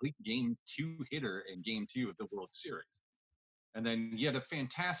had a complete Game 2 hitter in Game 2 of the World Series. And then he had a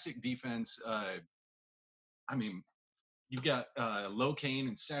fantastic defense. I mean, you've got Lo Cain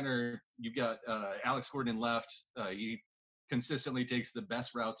in center. You've got Alex Gordon in left. He consistently takes the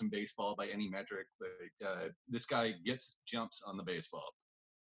best routes in baseball by any metric. Like, this guy gets jumps on the baseball.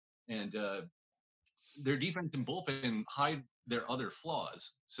 And their defense and bullpen hide their other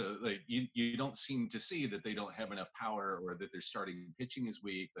flaws. So like you don't seem to see that they don't have enough power or that their starting pitching is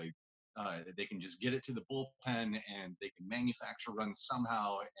weak. Like they can just get it to the bullpen and they can manufacture runs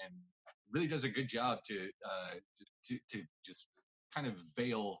somehow, and really does a good job to just kind of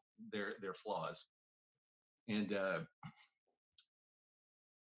veil their flaws. And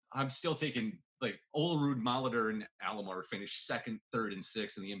I'm still taking, like, Olerud, Molitor, and Alomar finished 2nd, 3rd, and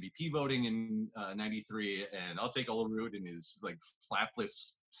 6th in the MVP voting in '93, and I'll take Olerud in his, like,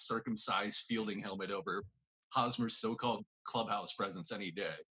 flapless, circumcised fielding helmet over Hosmer's so-called clubhouse presence any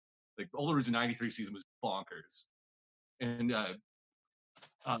day. Like, Olerud's '93 season was bonkers. And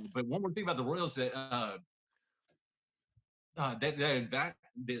but one more thing about the Royals that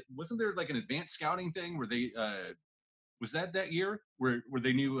wasn't there like an advanced scouting thing where they was that year where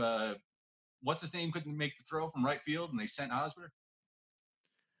they knew what's his name couldn't make the throw from right field and they sent Hosmer?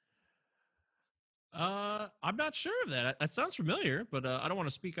 I'm not sure of that. That sounds familiar, but I don't want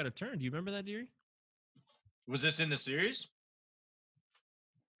to speak out of turn. Do you remember that, Deary? Was this in the series?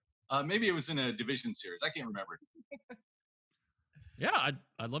 Maybe it was in a division series. I can't remember. Yeah,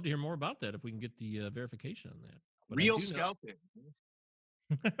 I'd love to hear more about that if we can get the verification on that. But Real scouting.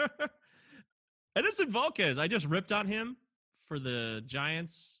 Edinson Volquez, I just ripped on him for the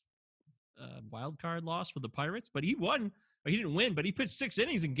Giants wild card loss for the Pirates, but he won. He didn't win, but he pitched 6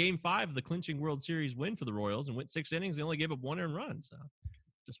 innings in Game 5 of the clinching World Series win for the Royals and went 6 innings and only gave up 1 earned run. So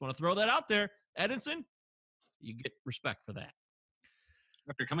just want to throw that out there. Edinson, you get respect for that.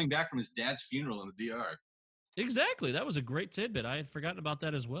 After coming back from his dad's funeral in the DR. Exactly. That was a great tidbit. I had forgotten about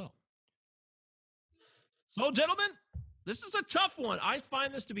that as well. So, gentlemen, this is a tough one. I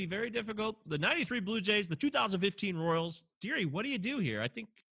find this to be very difficult. The 93 Blue Jays, the 2015 Royals. Deary, what do you do here? I think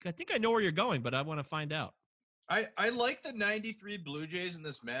I know where you're going, but I want to find out. I like the 93 Blue Jays in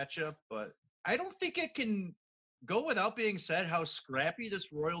this matchup, but I don't think it can go without being said how scrappy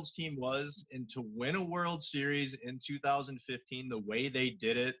this Royals team was, and to win a World Series in 2015 the way they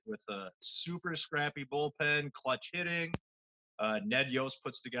did it with a super scrappy bullpen, clutch hitting. Ned Yost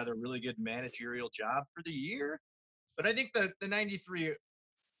puts together a really good managerial job for the year. But I think that the 93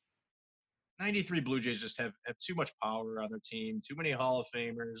 Blue Jays just have too much power on their team, too many Hall of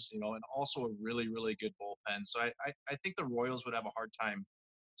Famers, and also a really, really good bullpen. So I think the Royals would have a hard time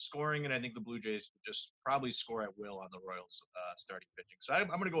scoring, and I think the Blue Jays would just probably score at will on the Royals starting pitching. So I'm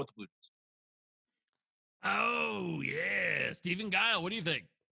going to go with the Blue Jays. Oh, yeah. Stephen Guile, what do you think?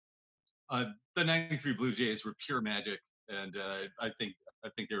 The 93 Blue Jays were pure magic, and I think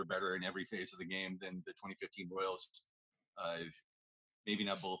they were better in every phase of the game than the 2015 Royals. Maybe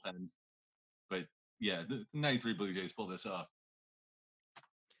not bullpen, but yeah, the 93 Blue Jays pulled this off.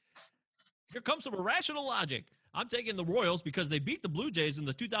 Here comes some irrational logic. I'm taking the Royals because they beat the Blue Jays in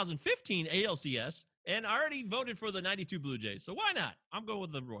the 2015 ALCS and I already voted for the 92 Blue Jays. So why not? I'm going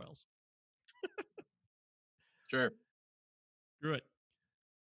with the Royals. Sure. Screw it.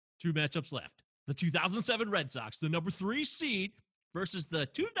 2 matchups left. The 2007 Red Sox, the number 3 seed, versus the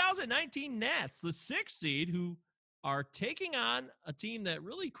 2019 Nats, the 6th seed, who are taking on a team that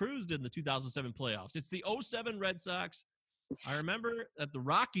really cruised in the 2007 playoffs. It's the 07 Red Sox. I remember that the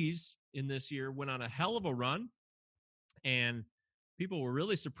Rockies in this year went on a hell of a run, and people were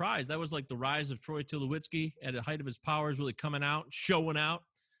really surprised. That was like the rise of Troy Tulowitzki at the height of his powers, really coming out, showing out,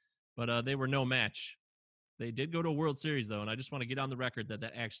 but they were no match. They did go to a World Series, though, and I just want to get on the record that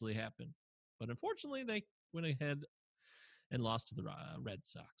actually happened. But unfortunately, they went ahead and lost to the Red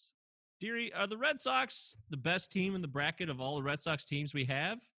Sox. Deary, are the Red Sox the best team in the bracket of all the Red Sox teams we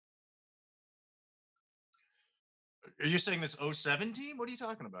have? Are you saying this 07 team? What are you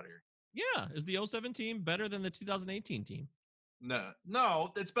talking about here? Yeah. Is the 07 team better than the 2018 team?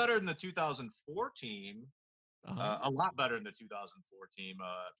 No, it's better than the 2004 team. Uh-huh. A lot better than the 2004 team.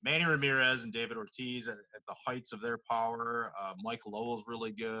 Manny Ramirez and David Ortiz at the heights of their power. Mike Lowell's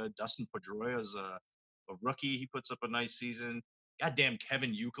really good. Dustin Pedroia is a rookie. He puts up a nice season. Goddamn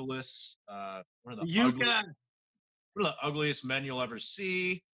Kevin Youkilis. One of the ugliest men you'll ever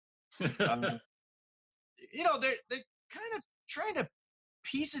see. You know, they're kind of trying to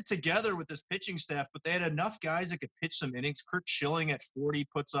piece it together with this pitching staff, but they had enough guys that could pitch some innings. Kurt Schilling at 40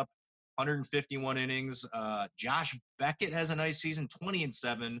 puts up 151 innings. Josh Beckett has a nice season,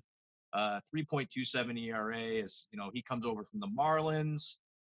 20-7, 3.27 ERA. As you know, he comes over from the Marlins.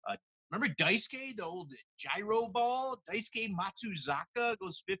 Remember Daisuke, the old gyro ball? Daisuke Matsuzaka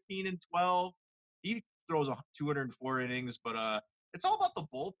goes 15-12. He throws 204 innings, but it's all about the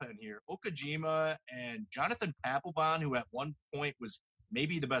bullpen here. Okajima and Jonathan Papelbon, who at one point was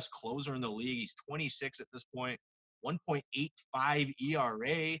maybe the best closer in the league. He's 26 at this point, 1.85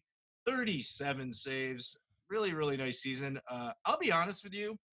 ERA, 37 saves. Really, really nice season. I'll be honest with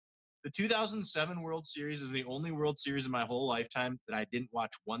you. The 2007 World Series is the only World Series in my whole lifetime that I didn't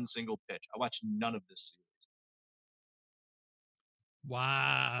watch one single pitch. I watched none of this series.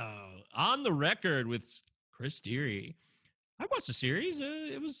 Wow. On the record with Chris Deary. I watched the series.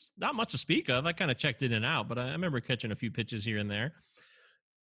 It was not much to speak of. I kind of checked in and out, but I remember catching a few pitches here and there.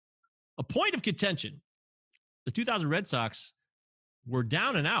 A point of contention. The 2000 Red Sox were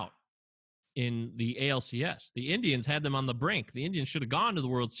down and out in the ALCS. The Indians had them on the brink. The Indians should have gone to the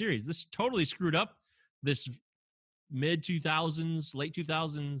World Series. This totally screwed up this mid-2000s, late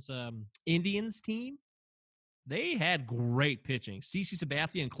 2000s Indians team. They had great pitching. CeCe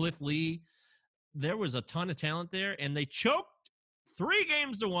Sabathia and Cliff Lee. There was a ton of talent there, and they choked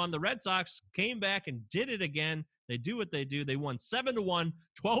 3-1. The Red Sox came back and did it again. They do what they do. They won 7-1,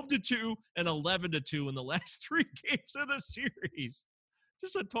 12-2, and 11-2 in the last 3 games of the series.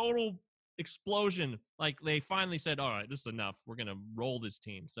 Just a total explosion. Like, they finally said, all right, this is enough. We're going to roll this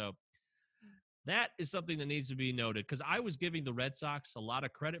team. So that is something that needs to be noted, because I was giving the Red Sox a lot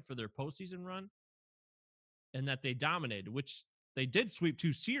of credit for their postseason run and that they dominated, which they did sweep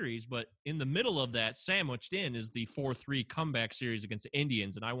 2 series, but in the middle of that, sandwiched in, is the 4-3 comeback series against the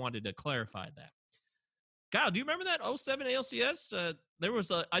Indians, and I wanted to clarify that. Kyle, do you remember that 07 ALCS? I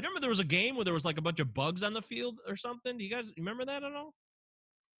remember there was a game where there was like a bunch of bugs on the field or something. Do you guys remember that at all?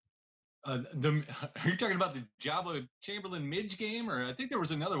 Are you talking about the Jabba Chamberlain Midge game? Or I think there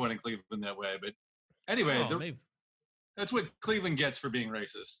was another one in Cleveland that way. But anyway, that's what Cleveland gets for being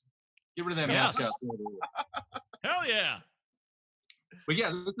racist. Get rid of that mascot. Hell yeah. But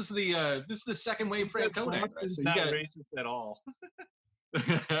yeah, this is the second wave Francona. Right? So not racist at all.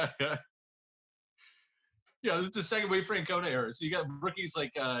 Yeah, this is the second wave Francona era. So you got rookies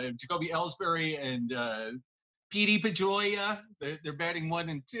like Jacoby Ellsbury and Petey Pedroia. They're batting 1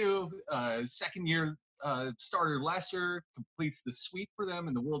 and 2. Second year starter Lester completes the sweep for them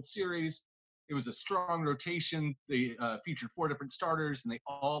in the World Series. It was a strong rotation. They featured 4 different starters, and they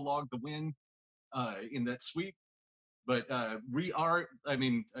all logged the win in that sweep. But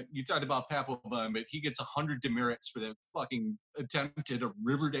you talked about Papelbon, but he gets 100 demerits for that fucking attempt at a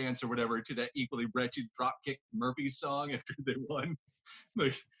river dance or whatever to that equally wretched Dropkick Murphys song after they won.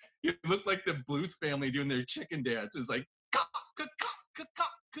 Like, it looked like the Bluth family doing their chicken dance. It was like, ka ka ka ka ka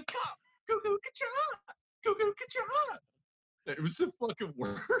ka ka, goo goo ka-cha, goo goo ka-cha. It was the fucking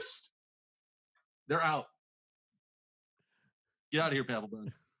worst. They're out. Get out of here,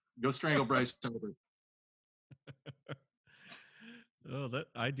 Papelbon. Go strangle Bryce Harper. Oh, that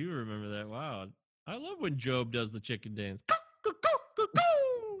I do remember that. Wow, I love when Job does the chicken dance.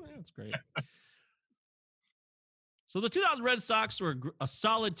 That's great. So the 2000 Red Sox were a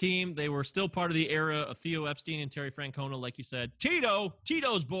solid team. They were still part of the era of Theo Epstein and Terry Francona, like you said.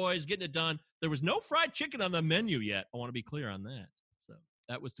 Tito's boys getting it done. There was no fried chicken on the menu yet. I want to be clear on that. So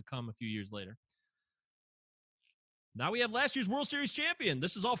that was to come a few years later. Now we have last year's World Series champion.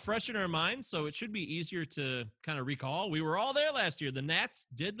 This is all fresh in our minds, so it should be easier to kind of recall. We were all there last year. The Nats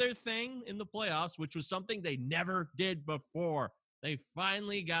did their thing in the playoffs, which was something they never did before. They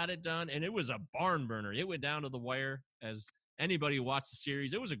finally got it done, and it was a barn burner. It went down to the wire as anybody who watched the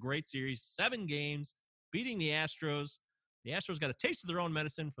series. It was a great series, 7 games, beating the Astros. The Astros got a taste of their own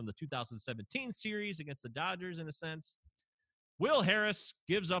medicine from the 2017 series against the Dodgers, in a sense. Will Harris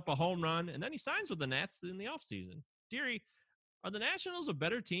gives up a home run, and then he signs with the Nats in the offseason. Deary, are the Nationals a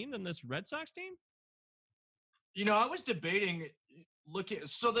better team than this Red Sox team? You know, I was debating.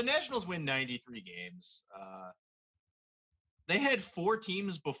 So the Nationals win 93 games. They had 4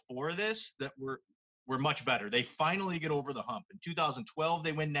 teams before this that were much better. They finally get over the hump. In 2012,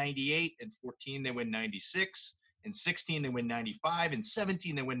 they win 98. In 14, they win 96. In 16, they win 95. In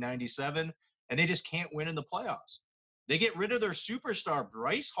 17, they win 97. And they just can't win in the playoffs. They get rid of their superstar,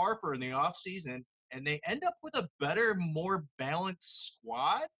 Bryce Harper, in the offseason, and they end up with a better, more balanced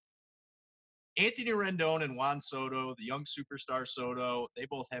squad. Anthony Rendon and Juan Soto, the young superstar Soto, they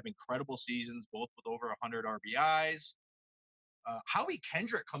both have incredible seasons, both with over 100 RBIs. Howie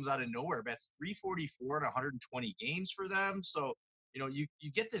Kendrick comes out of nowhere, bats 344 in 120 games for them. So, you know, you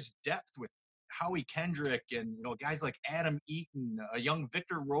get this depth with Howie Kendrick and, you know, guys like Adam Eaton. A young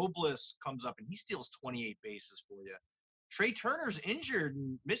Victor Robles comes up and he steals 28 bases for you. Trey Turner's injured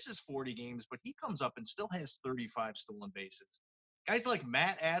and misses 40 games, but he comes up and still has 35 stolen bases. Guys like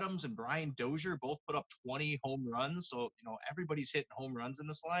Matt Adams and Brian Dozier both put up 20 home runs. So, you know, everybody's hitting home runs in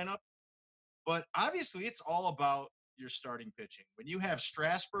this lineup. But obviously, it's all about your starting pitching. When you have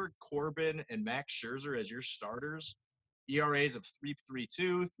Strasburg, Corbin, and Max Scherzer as your starters, ERAs of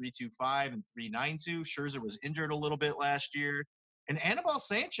 3.32, 3.25, and 3.92. Scherzer was injured a little bit last year. And Anibal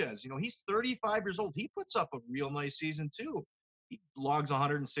Sanchez, you know, he's 35 years old. He puts up a real nice season, too. He logs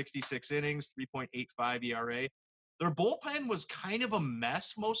 166 innings, 3.85 ERA. Their bullpen was kind of a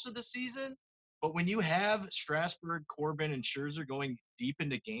mess most of the season. But when you have Strasburg, Corbin, and Scherzer going deep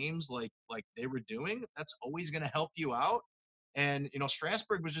into games like they were doing, that's always going to help you out. And, you know,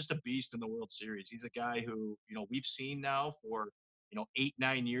 Strasburg was just a beast in the World Series. He's a guy who, you know, we've seen now for, you know,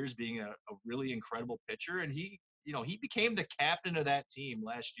 8-9 years being a really incredible pitcher. And he, you know, he became the captain of that team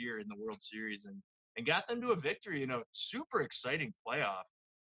last year in the World Series and got them to a victory in a super exciting playoff.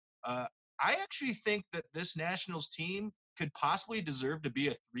 I actually think that this Nationals team could possibly deserve to be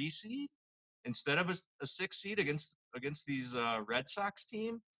a 3 seed instead of a 6 seed against these Red Sox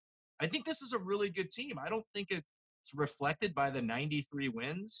team. I think this is a really good team. I don't think it's reflected by the 93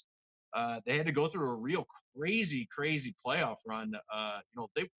 wins. They had to go through a real crazy playoff run. You know,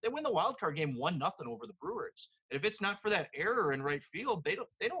 they win the wild card game 1-0 over the Brewers. And if it's not for that error in right field, they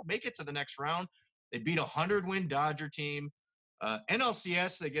don't make it to the next round. They beat a 100-win Dodger team.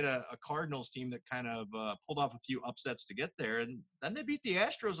 NLCS, they get a Cardinals team that kind of pulled off a few upsets to get there. And then they beat the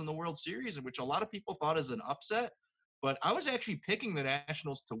Astros in the World Series, which a lot of people thought is an upset. But I was actually picking the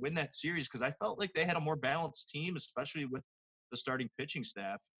Nationals to win that series because I felt like they had a more balanced team, especially with the starting pitching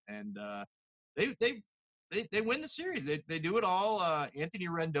staff. And they win the series. They do it all. Anthony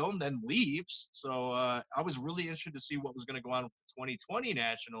Rendon then leaves. So I was really interested to see what was going to go on with the 2020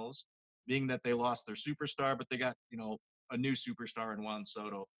 Nationals, being that they lost their superstar, but they got, you know, a new superstar in Juan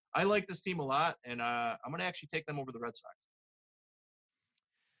Soto. I like this team a lot, and I'm going to actually take them over the Red Sox.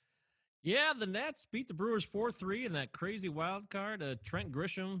 Yeah, the Nats beat the Brewers 4-3 in that crazy wild card. Trent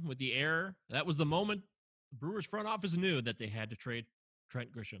Grisham with the error. That was the moment the Brewers front office knew that they had to trade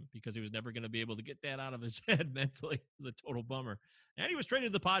Trent Grisham because he was never going to be able to get that out of his head mentally. It was a total bummer. And he was traded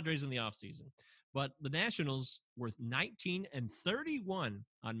to the Padres in the offseason. But the Nationals were 19-31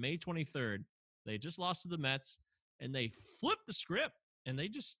 on May 23rd. They just lost to the Mets, and they flipped the script, and they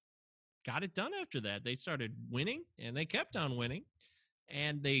just got it done after that. They started winning, and they kept on winning,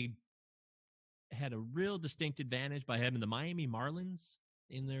 and they had a real distinct advantage by having the Miami Marlins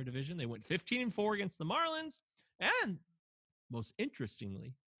in their division. They went 15-4 against the Marlins, and most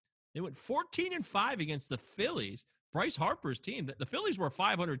interestingly, they went 14-5 against the Phillies. Bryce Harper's team. The Phillies were a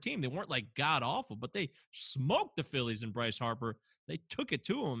 500 team. They weren't like god-awful, but they smoked the Phillies and Bryce Harper. They took it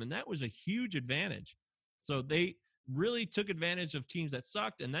to them, and that was a huge advantage. So they really took advantage of teams that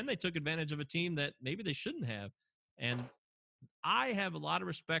sucked, and then they took advantage of a team that maybe they shouldn't have. And I have a lot of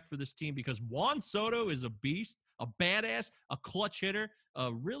respect for this team because Juan Soto is a beast, a badass, a clutch hitter,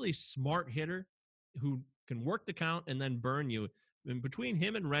 a really smart hitter who can work the count and then burn you. And between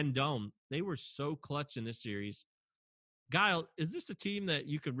him and Rendon, they were so clutch in this series. Guile, is this a team that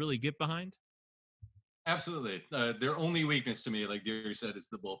you could really get behind? Absolutely. Their only weakness to me, like Deary said, is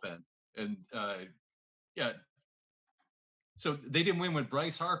the bullpen. And yeah, so they didn't win with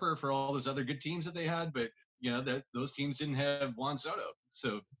Bryce Harper for all those other good teams that they had, but that those teams didn't have Juan Soto.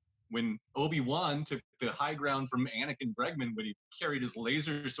 So when Obi-Wan took the high ground from Anakin Bregman when he carried his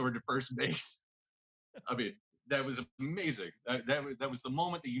laser sword to first base, I mean, that was amazing. That was the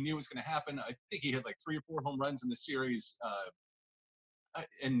moment that you knew was going to happen. I think he had like 3 or 4 home runs in the series,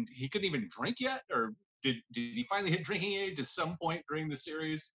 and he couldn't even drink yet, or did he finally hit drinking age at some point during the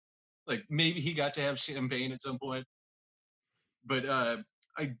series? Like maybe he got to have champagne at some point. But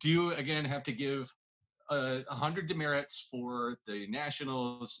I do again have to give 100 demerits for the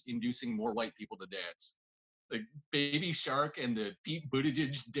Nationals inducing more white people to dance. Like Baby Shark and the Pete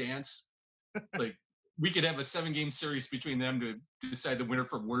Buttigieg dance. Like we could have a 7-game series between them to decide the winner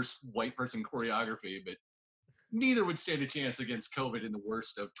for worst white person choreography, but neither would stand a chance against COVID in the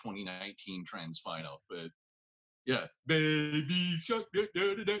worst of 2019 Trends final. But yeah, Baby Shark,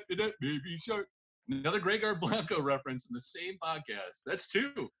 Baby Shark. Another Gregor Blanco reference in the same podcast. That's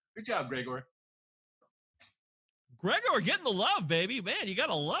 2. Good job, Gregor. Gregor getting the love, baby. Man, you got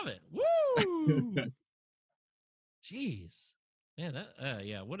to love it. Woo! Jeez. Man,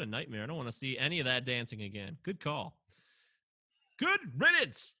 that, what a nightmare. I don't want to see any of that dancing again. Good call. Good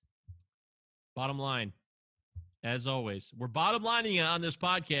riddance. Bottom line, as always, we're bottom lining on this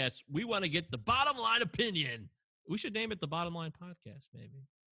podcast. We want to get the bottom line opinion. We should name it the Bottom Line Podcast, maybe.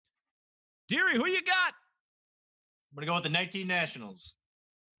 Deary, who you got? I'm going to go with the 19 Nationals.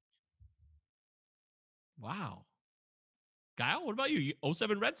 Wow. Kyle, what about you?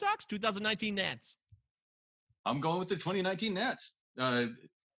 07 Red Sox, 2019 Nats. I'm going with the 2019 Nats.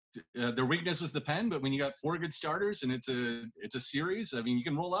 Their weakness was the pen, but when you got 4 good starters and it's a series, I mean, you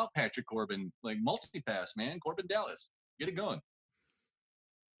can roll out Patrick Corbin, like multi-pass, man. Corbin Dallas. Get it going.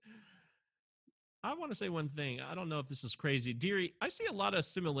 I want to say one thing. I don't know if this is crazy. Deary, I see a lot of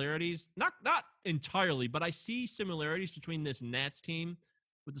similarities. Not entirely, but I see similarities between this Nats team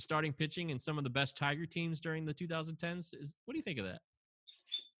with the starting pitching and some of the best Tiger teams during the 2010s. What do you think of that?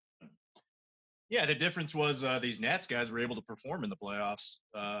 Yeah, the difference was these Nats guys were able to perform in the playoffs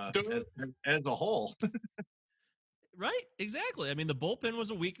as a whole. Right? Exactly. I mean, the bullpen was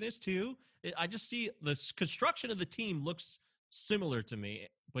a weakness too. I just see the construction of the team looks similar to me.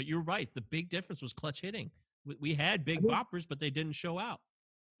 But you're right. The big difference was clutch hitting. We had big boppers, but they didn't show out.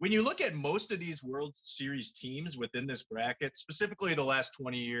 When you look at most of these World Series teams within this bracket, specifically the last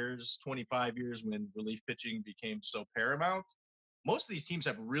 20 years, 25 years when relief pitching became so paramount, most of these teams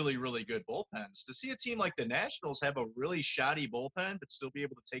have really, really good bullpens. To see a team like the Nationals have a really shoddy bullpen but still be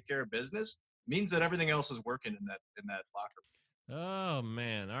able to take care of business means that everything else is working in that locker room. Oh,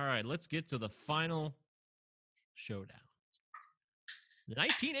 man. All right. Let's get to the final showdown. The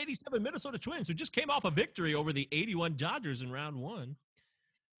 1987 Minnesota Twins, who just came off a victory over the 81 Dodgers in round 1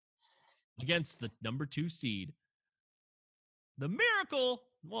 against the number 2 seed. The miracle,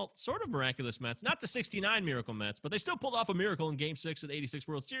 well, sort of miraculous Mets, not the 69 miracle Mets, but they still pulled off a miracle in Game 6 of the 86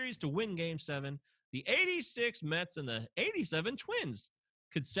 World Series to win Game 7. The 86 Mets and the 87 Twins,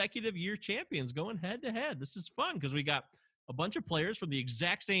 consecutive year champions going head-to-head. This is fun because we got a bunch of players from the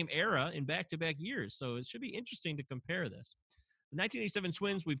exact same era in back-to-back years, so it should be interesting to compare this. The 1987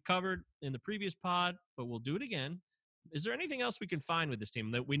 Twins we've covered in the previous pod, but we'll do it again. Is there anything else we can find with this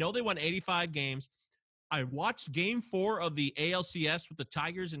team? We know they won 85 games. I watched Game 4 of the ALCS with the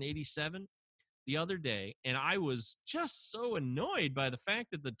Tigers in 87 the other day, and I was just so annoyed by the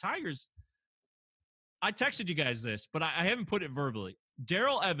fact that the Tigers – I texted you guys this, but I haven't put it verbally.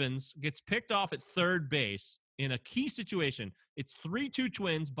 Darrell Evans gets picked off at third base in a key situation. It's 3-2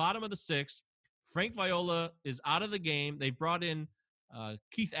 Twins, bottom of the 6th. Frank Viola is out of the game. They've brought in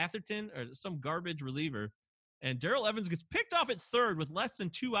Keith Atherton or some garbage reliever. And Darrell Evans gets picked off at third with less than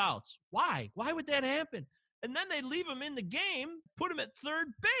 2 outs. Why? Why would that happen? And then they leave him in the game, put him at third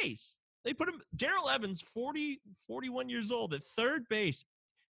base. They put him, Darrell Evans, 41 years old, at third base.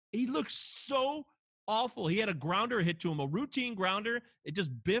 He looks so awful. He had a grounder hit to him, a routine grounder. It just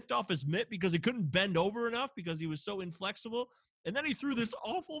biffed off his mitt because he couldn't bend over enough because he was so inflexible. And then he threw this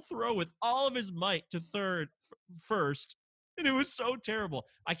awful throw with all of his might to first. And it was so terrible.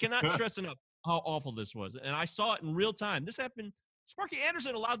 I cannot stress enough how awful this was. And I saw it in real time. This happened. Sparky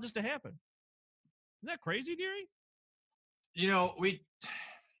Anderson allowed this to happen. Isn't that crazy, Deary? You know,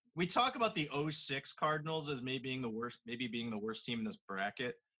 we talk about the 06 Cardinals as maybe being the worst team in this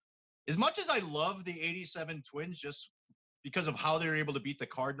bracket. As much as I love the 87 Twins just because of how they were able to beat the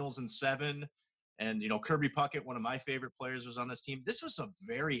Cardinals in 7, and, you know, Kirby Puckett, one of my favorite players, was on this team. This was a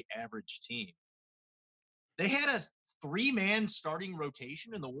very average team. They had a 3-man starting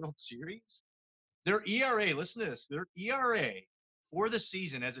rotation in the World Series. Their ERA, listen to this, their ERA for the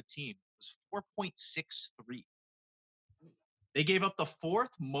season as a team was 4.63. They gave up the 4th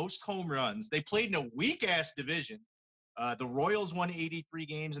most home runs. They played in a weak-ass division. The Royals won 83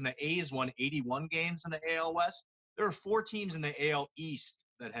 games, and the A's won 81 games in the AL West. There are 4 teams in the AL East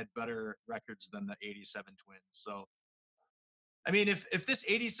that had better records than the 87 Twins. So, I mean, if this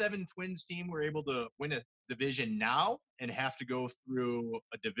 87 Twins team were able to win a division now and have to go through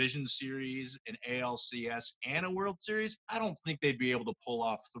a division series, an ALCS, and a World Series, I don't think they'd be able to pull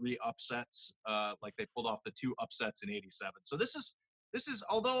off 3 upsets like they pulled off the 2 upsets in 87. So this is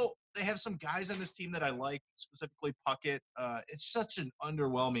although they have some guys on this team that I like, specifically Puckett, it's such an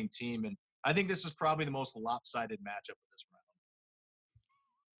underwhelming team, and I think this is probably the most lopsided matchup of this round.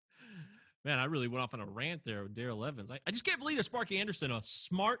 Man, I really went off on a rant there with Darrell Evans. I just can't believe that Sparky Anderson, a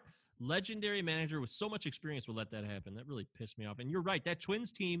smart, legendary manager with so much experience, would let that happen. That really pissed me off. And you're right, that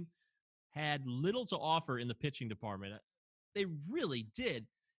Twins team had little to offer in the pitching department. They really did.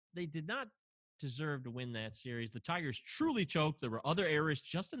 They did not deserve to win that series. The Tigers truly choked. There were other errors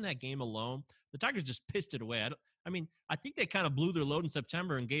just in that game alone. The Tigers just pissed it away. I think they kind of blew their load in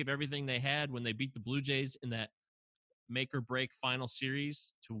September and gave everything they had when they beat the Blue Jays in that make or break final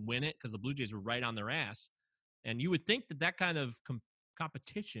series to win it, because the Blue Jays were right on their ass. And you would think that kind of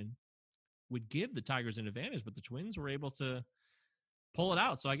competition would give the Tigers an advantage, but the Twins were able to pull it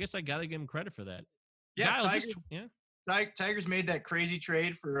out. So I guess I got to give them credit for that. Yeah, Tigers made that crazy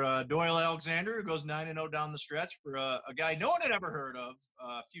trade for Doyle Alexander, who goes 9-0 down the stretch, for a guy no one had ever heard of,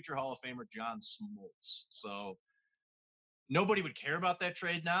 future Hall of Famer John Smoltz. So nobody would care about that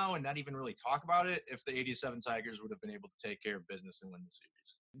trade now and not even really talk about it if the 87 Tigers would have been able to take care of business and win the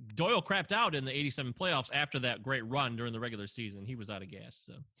series. Doyle crapped out in the 87 playoffs after that great run during the regular season. He was out of gas.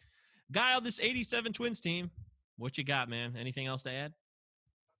 So, Guile, this 87 Twins team, what you got, man? Anything else to add?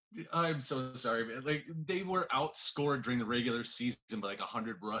 I'm so sorry, man. Like, they were outscored during the regular season by like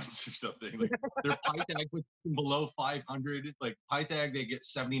 100 runs or something. Like, their Pythag was below 500. Like, Pythag, they get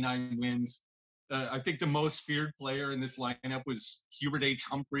 79 wins. I think the most feared player in this lineup was Hubert H.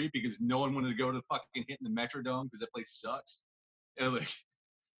 Humphrey, because no one wanted to go to fucking hit in the Metrodome because that place sucks. And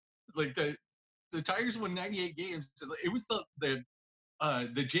like the Tigers won 98 games. It was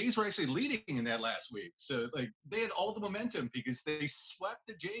the Jays were actually leading in that last week. So like they had all the momentum because they swept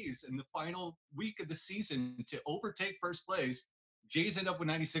the Jays in the final week of the season to overtake first place. Jays end up with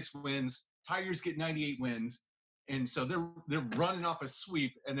 96 wins. Tigers get 98 wins. And so they're running off a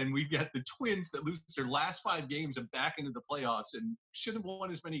sweep, and then we've got the Twins that lose their last 5 games and back into the playoffs and should have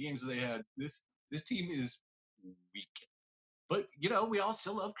won as many games as they had. This team is weak. But, we all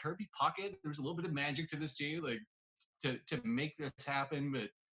still love Kirby Puckett. There's a little bit of magic to this team, like to make this happen. But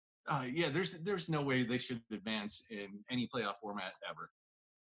there's no way they should advance in any playoff format ever.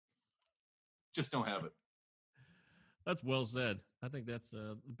 Just don't have it. That's well said. I think that's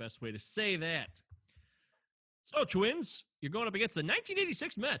the best way to say that. So, Twins, you're going up against the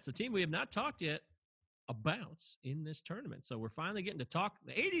 1986 Mets, a team we have not talked yet about in this tournament. So we're finally getting to talk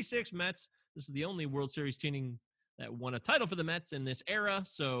the 86 Mets. This is the only World Series team that won a title for the Mets in this era.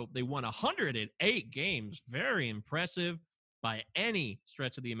 So they won 108 games. Very impressive by any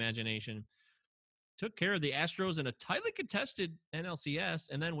stretch of the imagination. Took care of the Astros in a tightly contested NLCS.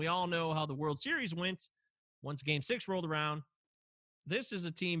 And then we all know how the World Series went once Game 6 rolled around. This is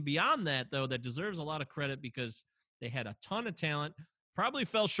a team beyond that, though, that deserves a lot of credit because they had a ton of talent, probably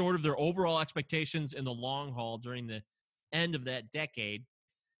fell short of their overall expectations in the long haul during the end of that decade.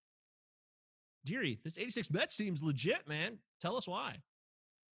 Deary, this 86 Mets team's legit, man. Tell us why.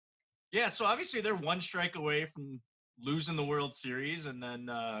 Yeah, so obviously they're one strike away from losing the World Series, and then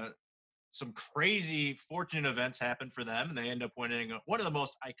some crazy fortunate events happen for them, and they end up winning one of the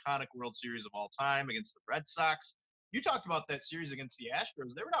most iconic World Series of all time against the Red Sox. You talked about that series against the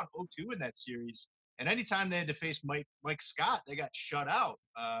Astros. They were down 0-2 in that series. And anytime they had to face Mike Scott, they got shut out.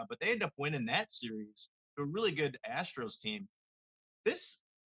 But they ended up winning that series to a really good Astros team. This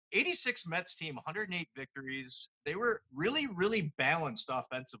 86 Mets team, 108 victories. They were really, really balanced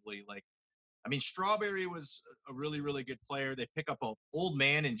offensively. Strawberry was a really, really good player. They pick up an old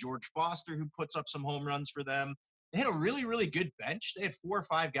man in George Foster who puts up some home runs for them. They had a really, really good bench. They had 4 or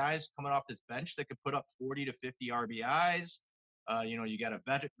 5 guys coming off this bench that could put up 40 to 50 RBIs. You got a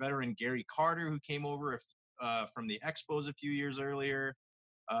veteran, Gary Carter, who came over from the Expos a few years earlier.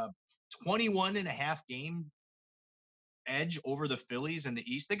 21.5 game edge over the Phillies in the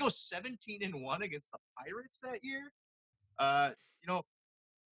East. They go 17-1 against the Pirates that year.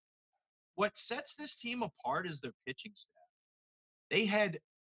 What sets this team apart is their pitching staff. They had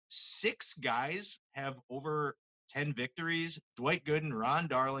 6 guys have over 10 victories. Dwight Gooden, Ron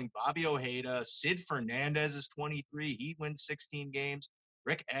Darling, Bobby Ojeda, Sid Fernandez is 23. He wins 16 games.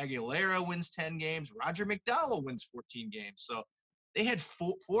 Rick Aguilera wins 10 games. Roger McDowell wins 14 games. So they had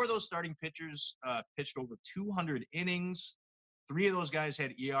four of those starting pitchers pitched over 200 innings. 3 of those guys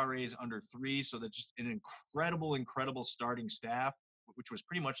had ERAs under 3. So that's just an incredible starting staff, which was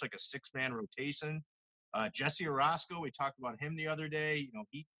pretty much like a 6-man rotation. Jesse Orosco, we talked about him the other day.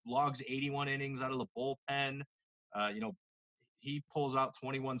 He logs 81 innings out of the bullpen. He pulls out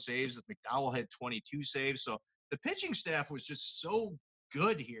 21 saves. McDowell had 22 saves. So the pitching staff was just so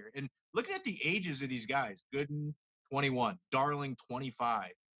good here. And looking at the ages of these guys, Gooden, 21, Darling, 25,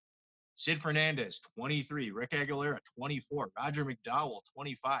 Sid Fernandez, 23, Rick Aguilera, 24, Roger McDowell,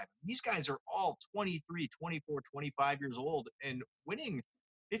 25. These guys are all 23, 24, 25 years old and winning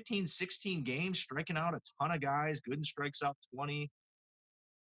 15, 16 games, striking out a ton of guys. Gooden strikes out 20.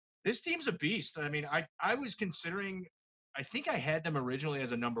 This team's a beast. I mean, I was considering, I think I had them originally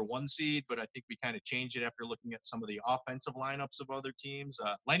as a number 1 seed, but I think we kind of changed it after looking at some of the offensive lineups of other teams.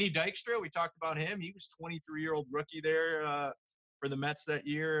 Lenny Dykstra, we talked about him. He was 23-year-old rookie there for the Mets that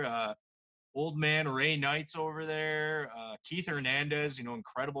year. Old man Ray Knight's over there. Keith Hernandez,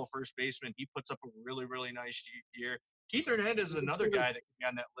 incredible first baseman. He puts up a really, really nice year. Keith Hernandez is another guy that could be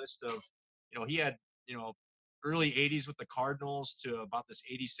on that list of, he had, early 80s with the Cardinals to about this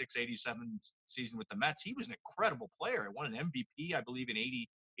 86, 87 season with the Mets. He was an incredible player. He won an MVP, I believe, in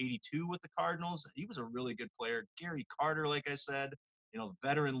 82 with the Cardinals. He was a really good player. Gary Carter, like I said,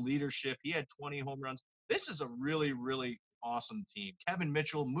 veteran leadership. He had 20 home runs. This is a really, really awesome team. Kevin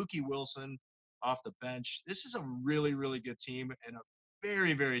Mitchell, Mookie Wilson off the bench. This is a really, really good team and a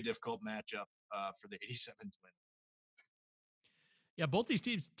very, very difficult matchup for the 87 Twins. Yeah, both these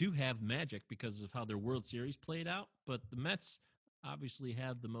teams do have magic because of how their World Series played out, but the Mets obviously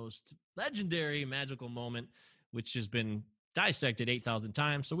have the most legendary magical moment, which has been dissected 8,000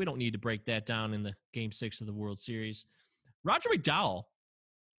 times, so we don't need to break that down in the Game 6 of the World Series. Roger McDowell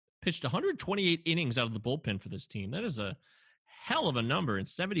pitched 128 innings out of the bullpen for this team. That is a hell of a number in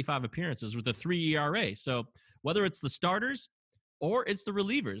 75 appearances with a 3 ERA. So whether it's the starters or it's the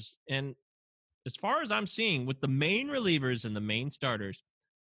relievers, and as far as I'm seeing, with the main relievers and the main starters,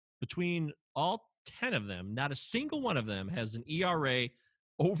 between all 10 of them, not a single one of them has an ERA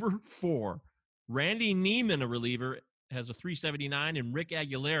over 4. Randy Neiman, a reliever, has a 3.79, and Rick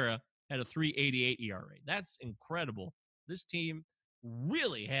Aguilera had a 3.88 ERA. That's incredible. This team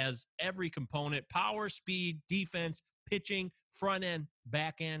really has every component: power, speed, defense, pitching, front end,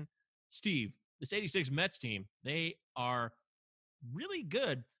 back end. Steve, this 86 Mets team, they are really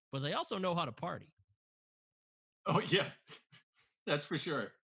good, but they also know how to party. Oh, yeah, that's for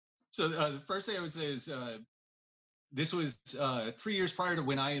sure. So the first thing I would say is this was 3 years prior to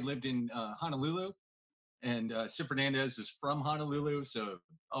when I lived in Honolulu, and Sid Fernandez is from Honolulu. So,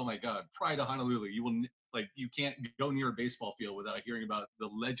 oh my God, pride of Honolulu. You can't go near a baseball field without hearing about the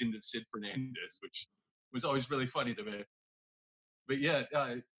legend of Sid Fernandez, which was always really funny to me. But yeah,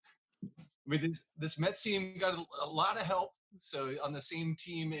 this Mets team got a lot of help. So on the same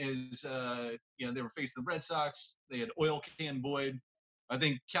team as, they were facing the Red Sox. They had Oil Can Boyd. I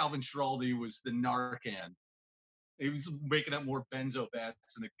think Calvin Schiraldi was the Narcan. He was waking up more benzo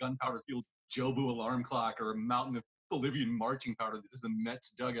bats than a gunpowder-fueled Jobu alarm clock or a mountain of Bolivian marching powder. This is the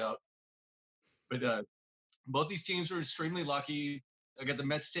Mets dugout. But both these teams were extremely lucky. I got the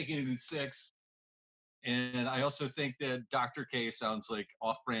Mets taking it in 6. And I also think that Dr. K sounds like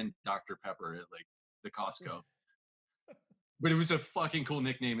off-brand Dr. Pepper at like the Costco. But it was a fucking cool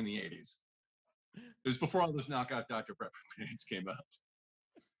nickname in the 80s. It was before all those knockout Dr. Pepper brands came out.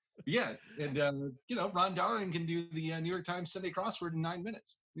 But yeah, and Ron Darling can do the New York Times Sunday crossword in 9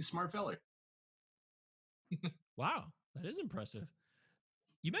 minutes. He's a smart fella. Wow, that is impressive.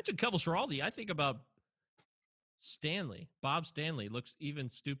 You mentioned Calvin Schiraldi. I think about Stanley. Bob Stanley looks even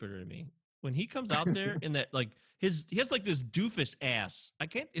stupider to me. When he comes out there in that, like, he has like this doofus ass.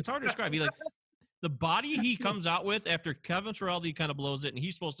 It's hard to describe. He like the body he comes out with after Kevin Schiraldi kind of blows it and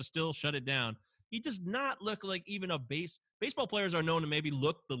he's supposed to still shut it down. He does not look like even a baseball players are known to maybe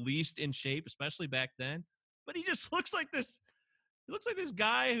look the least in shape, especially back then. But he just looks like this. He looks like this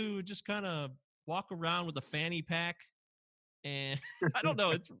guy who just kind of walk around with a fanny pack. And I don't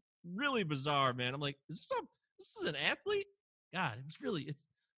know. It's really bizarre, man. I'm like, this is an athlete? God,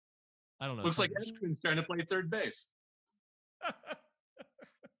 I don't know. Looks like Edwin's trying to play third base.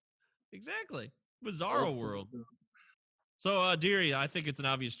 Exactly. Bizarro world. So, Deary, I think it's an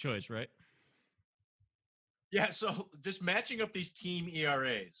obvious choice, right? Yeah, so just matching up these team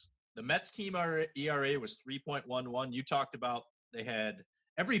ERAs. The Mets team ERA was 3.11. You talked about they had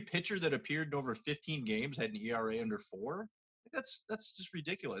every pitcher that appeared in over 15 games had an ERA under 4. That's just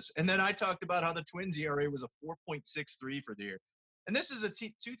ridiculous. And then I talked about how the Twins ERA was a 4.63 for the year. And this is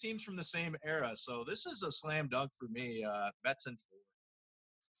two teams from the same era, so this is a slam dunk for me. Mets in 4.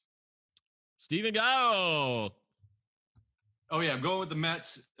 Stephen Gao. Oh yeah, I'm going with the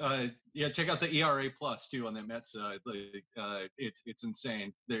Mets. Yeah, check out the ERA plus too on the Mets. It's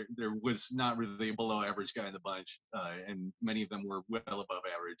insane. There was not really a below average guy in the bunch, and many of them were well above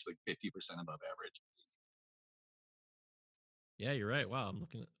average, like 50% above average. Yeah, you're right. Wow, I'm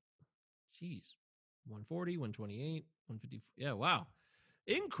looking at. Jeez, 140, 128, 150. Yeah, wow,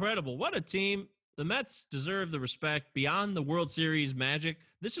 incredible! What a team. The Mets deserve the respect beyond the World Series magic.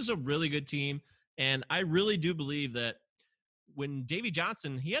 This is a really good team, and I really do believe that. When Davey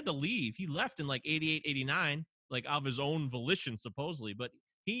Johnson, he had to leave. He left in like 88, 89, like of his own volition, supposedly. But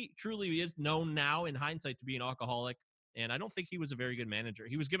he truly is known now in hindsight to be an alcoholic. And I don't think he was a very good manager.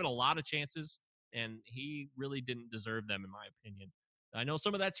 He was given a lot of chances, and he really didn't deserve them, in my opinion. I know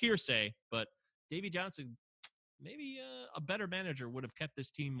some of that's hearsay, but Davey Johnson, maybe a better manager would have kept this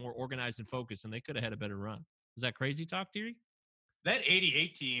team more organized and focused, and they could have had a better run. Is that crazy talk, Deary? That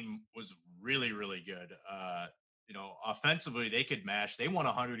 88 team was really, really good. Offensively, they could mash. They won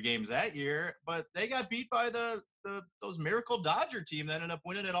 100 games that year, but they got beat by those miracle Dodger team that ended up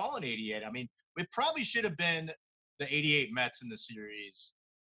winning it all in 88. I mean, it probably should have been the 88 Mets in the series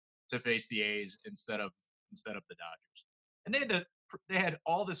to face the A's instead of the Dodgers. And they had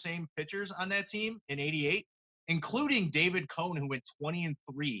all the same pitchers on that team in 88, including David Cone, who went 20-3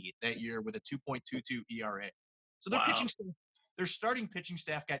 that year with a 2.22 ERA. So their starting pitching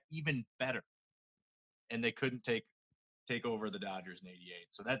staff got even better. And they couldn't take over the Dodgers in 88.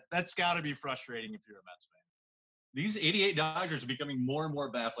 So that's got to be frustrating if you're a Mets fan. These 88 Dodgers are becoming more and more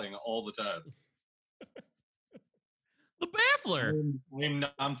baffling all the time. The baffler. I'm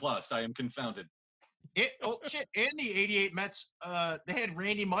nonplussed. I am confounded. And the 88 Mets, they had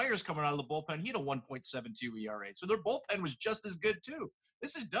Randy Myers coming out of the bullpen. He had a 1.72 ERA. So their bullpen was just as good, too.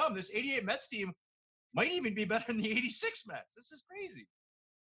 This is dumb. This 88 Mets team might even be better than the 86 Mets. This is crazy.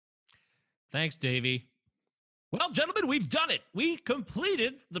 Thanks, Davey. Well, gentlemen, we've done it. We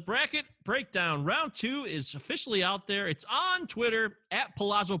completed the bracket breakdown. Round 2 is officially out there. It's on Twitter at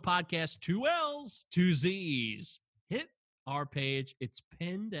Palazzo Podcast, 2 L's, 2 Z's. Hit our page. It's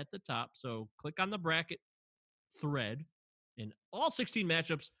pinned at the top. So click on the bracket thread, and all 16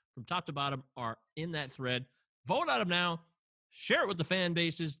 matchups from top to bottom are in that thread. Vote on them now. Share it with the fan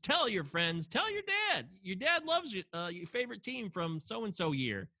bases. Tell your friends. Tell your dad. Your dad loves you, your favorite team from so-and-so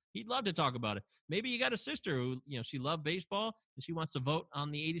year. He'd love to talk about it. Maybe you got a sister who, she loved baseball and she wants to vote on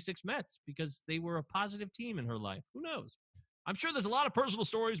the 86 Mets because they were a positive team in her life. Who knows? I'm sure there's a lot of personal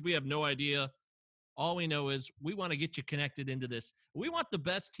stories. We have no idea. All we know is we want to get you connected into this. We want the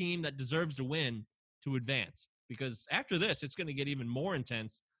best team that deserves to win to advance, because after this, it's going to get even more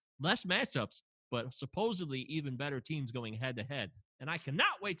intense, less matchups, but supposedly even better teams going head to head. And I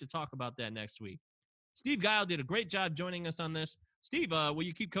cannot wait to talk about that next week. Steve Guile did a great job joining us on this. Steve, will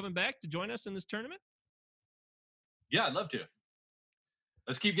you keep coming back to join us in this tournament? Yeah, I'd love to.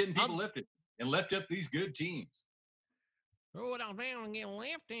 Let's keep getting people lifted and lift up these good teams. Throw it out down and get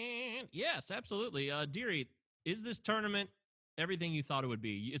lifted. Yes, absolutely. Deary, is this tournament everything you thought it would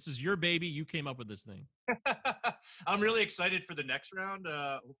be? This is your baby. You came up with this thing. I'm really excited for the next round.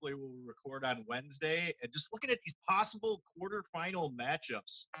 Hopefully we'll record on Wednesday. And just looking at these possible quarterfinal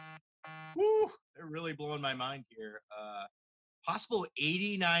matchups, whoo, they're really blowing my mind here. Possible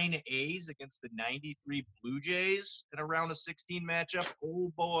 89 A's against the 93 Blue Jays in a round of 16 matchup.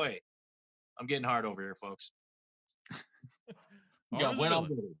 Oh, boy. I'm getting hard over here, folks. You got win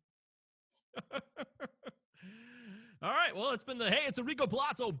already. All right. Well, it's been the Hey, it's Enrico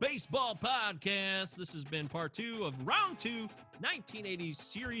Palazzo Baseball Podcast. This has been part 2 of round 2, 1980s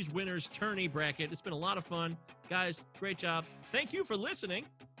series winners tourney bracket. It's been a lot of fun. Guys, great job. Thank you for listening.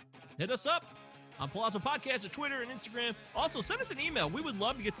 Hit us up on Palazzo Podcast at Twitter and Instagram. Also, send us an email. We would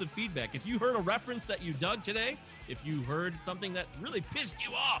love to get some feedback. If you heard a reference that you dug today, if you heard something that really pissed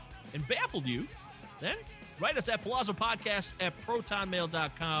you off and baffled you, then write us at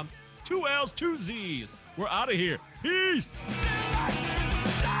PalazzoPodcast@protonmail.com. 2 L's, 2 Z's. We're out of here. Peace.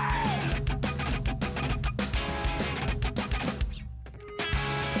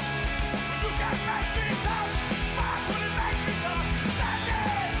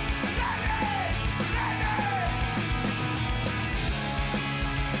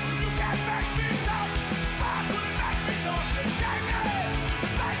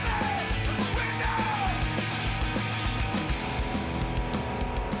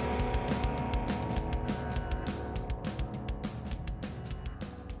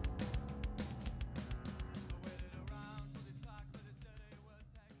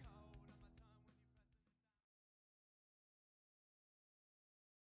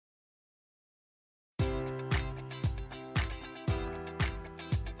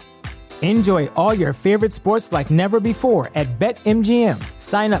 Enjoy all your favorite sports like never before at BetMGM.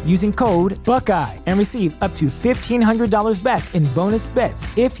 Sign up using code Buckeye and receive up to $1,500 back in bonus bets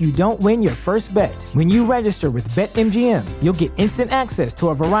if you don't win your first bet. When you register with BetMGM, you'll get instant access to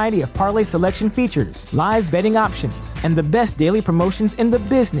a variety of parlay selection features, live betting options, and the best daily promotions in the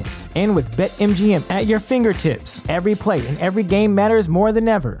business. And with BetMGM at your fingertips, every play and every game matters more than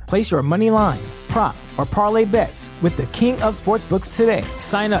ever. Place your money line, prop, or parlay bets with the king of sportsbooks today.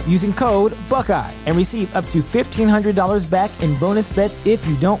 Sign up using code Buckeye and receive up to $1,500 back in bonus bets if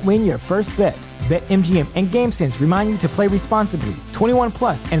you don't win your first bet. BetMGM and GameSense remind you to play responsibly. 21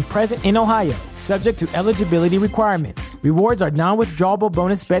 plus and present in Ohio, subject to eligibility requirements. Rewards are non-withdrawable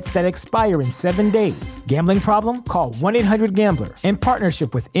bonus bets that expire in 7 days. Gambling problem? Call 1-800-GAMBLER. In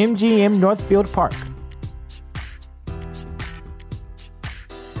partnership with MGM Northfield Park.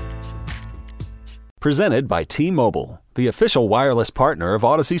 Presented by T-Mobile, the official wireless partner of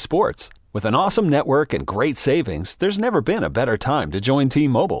Odyssey Sports. With an awesome network and great savings, there's never been a better time to join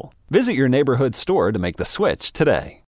T-Mobile. Visit your neighborhood store to make the switch today.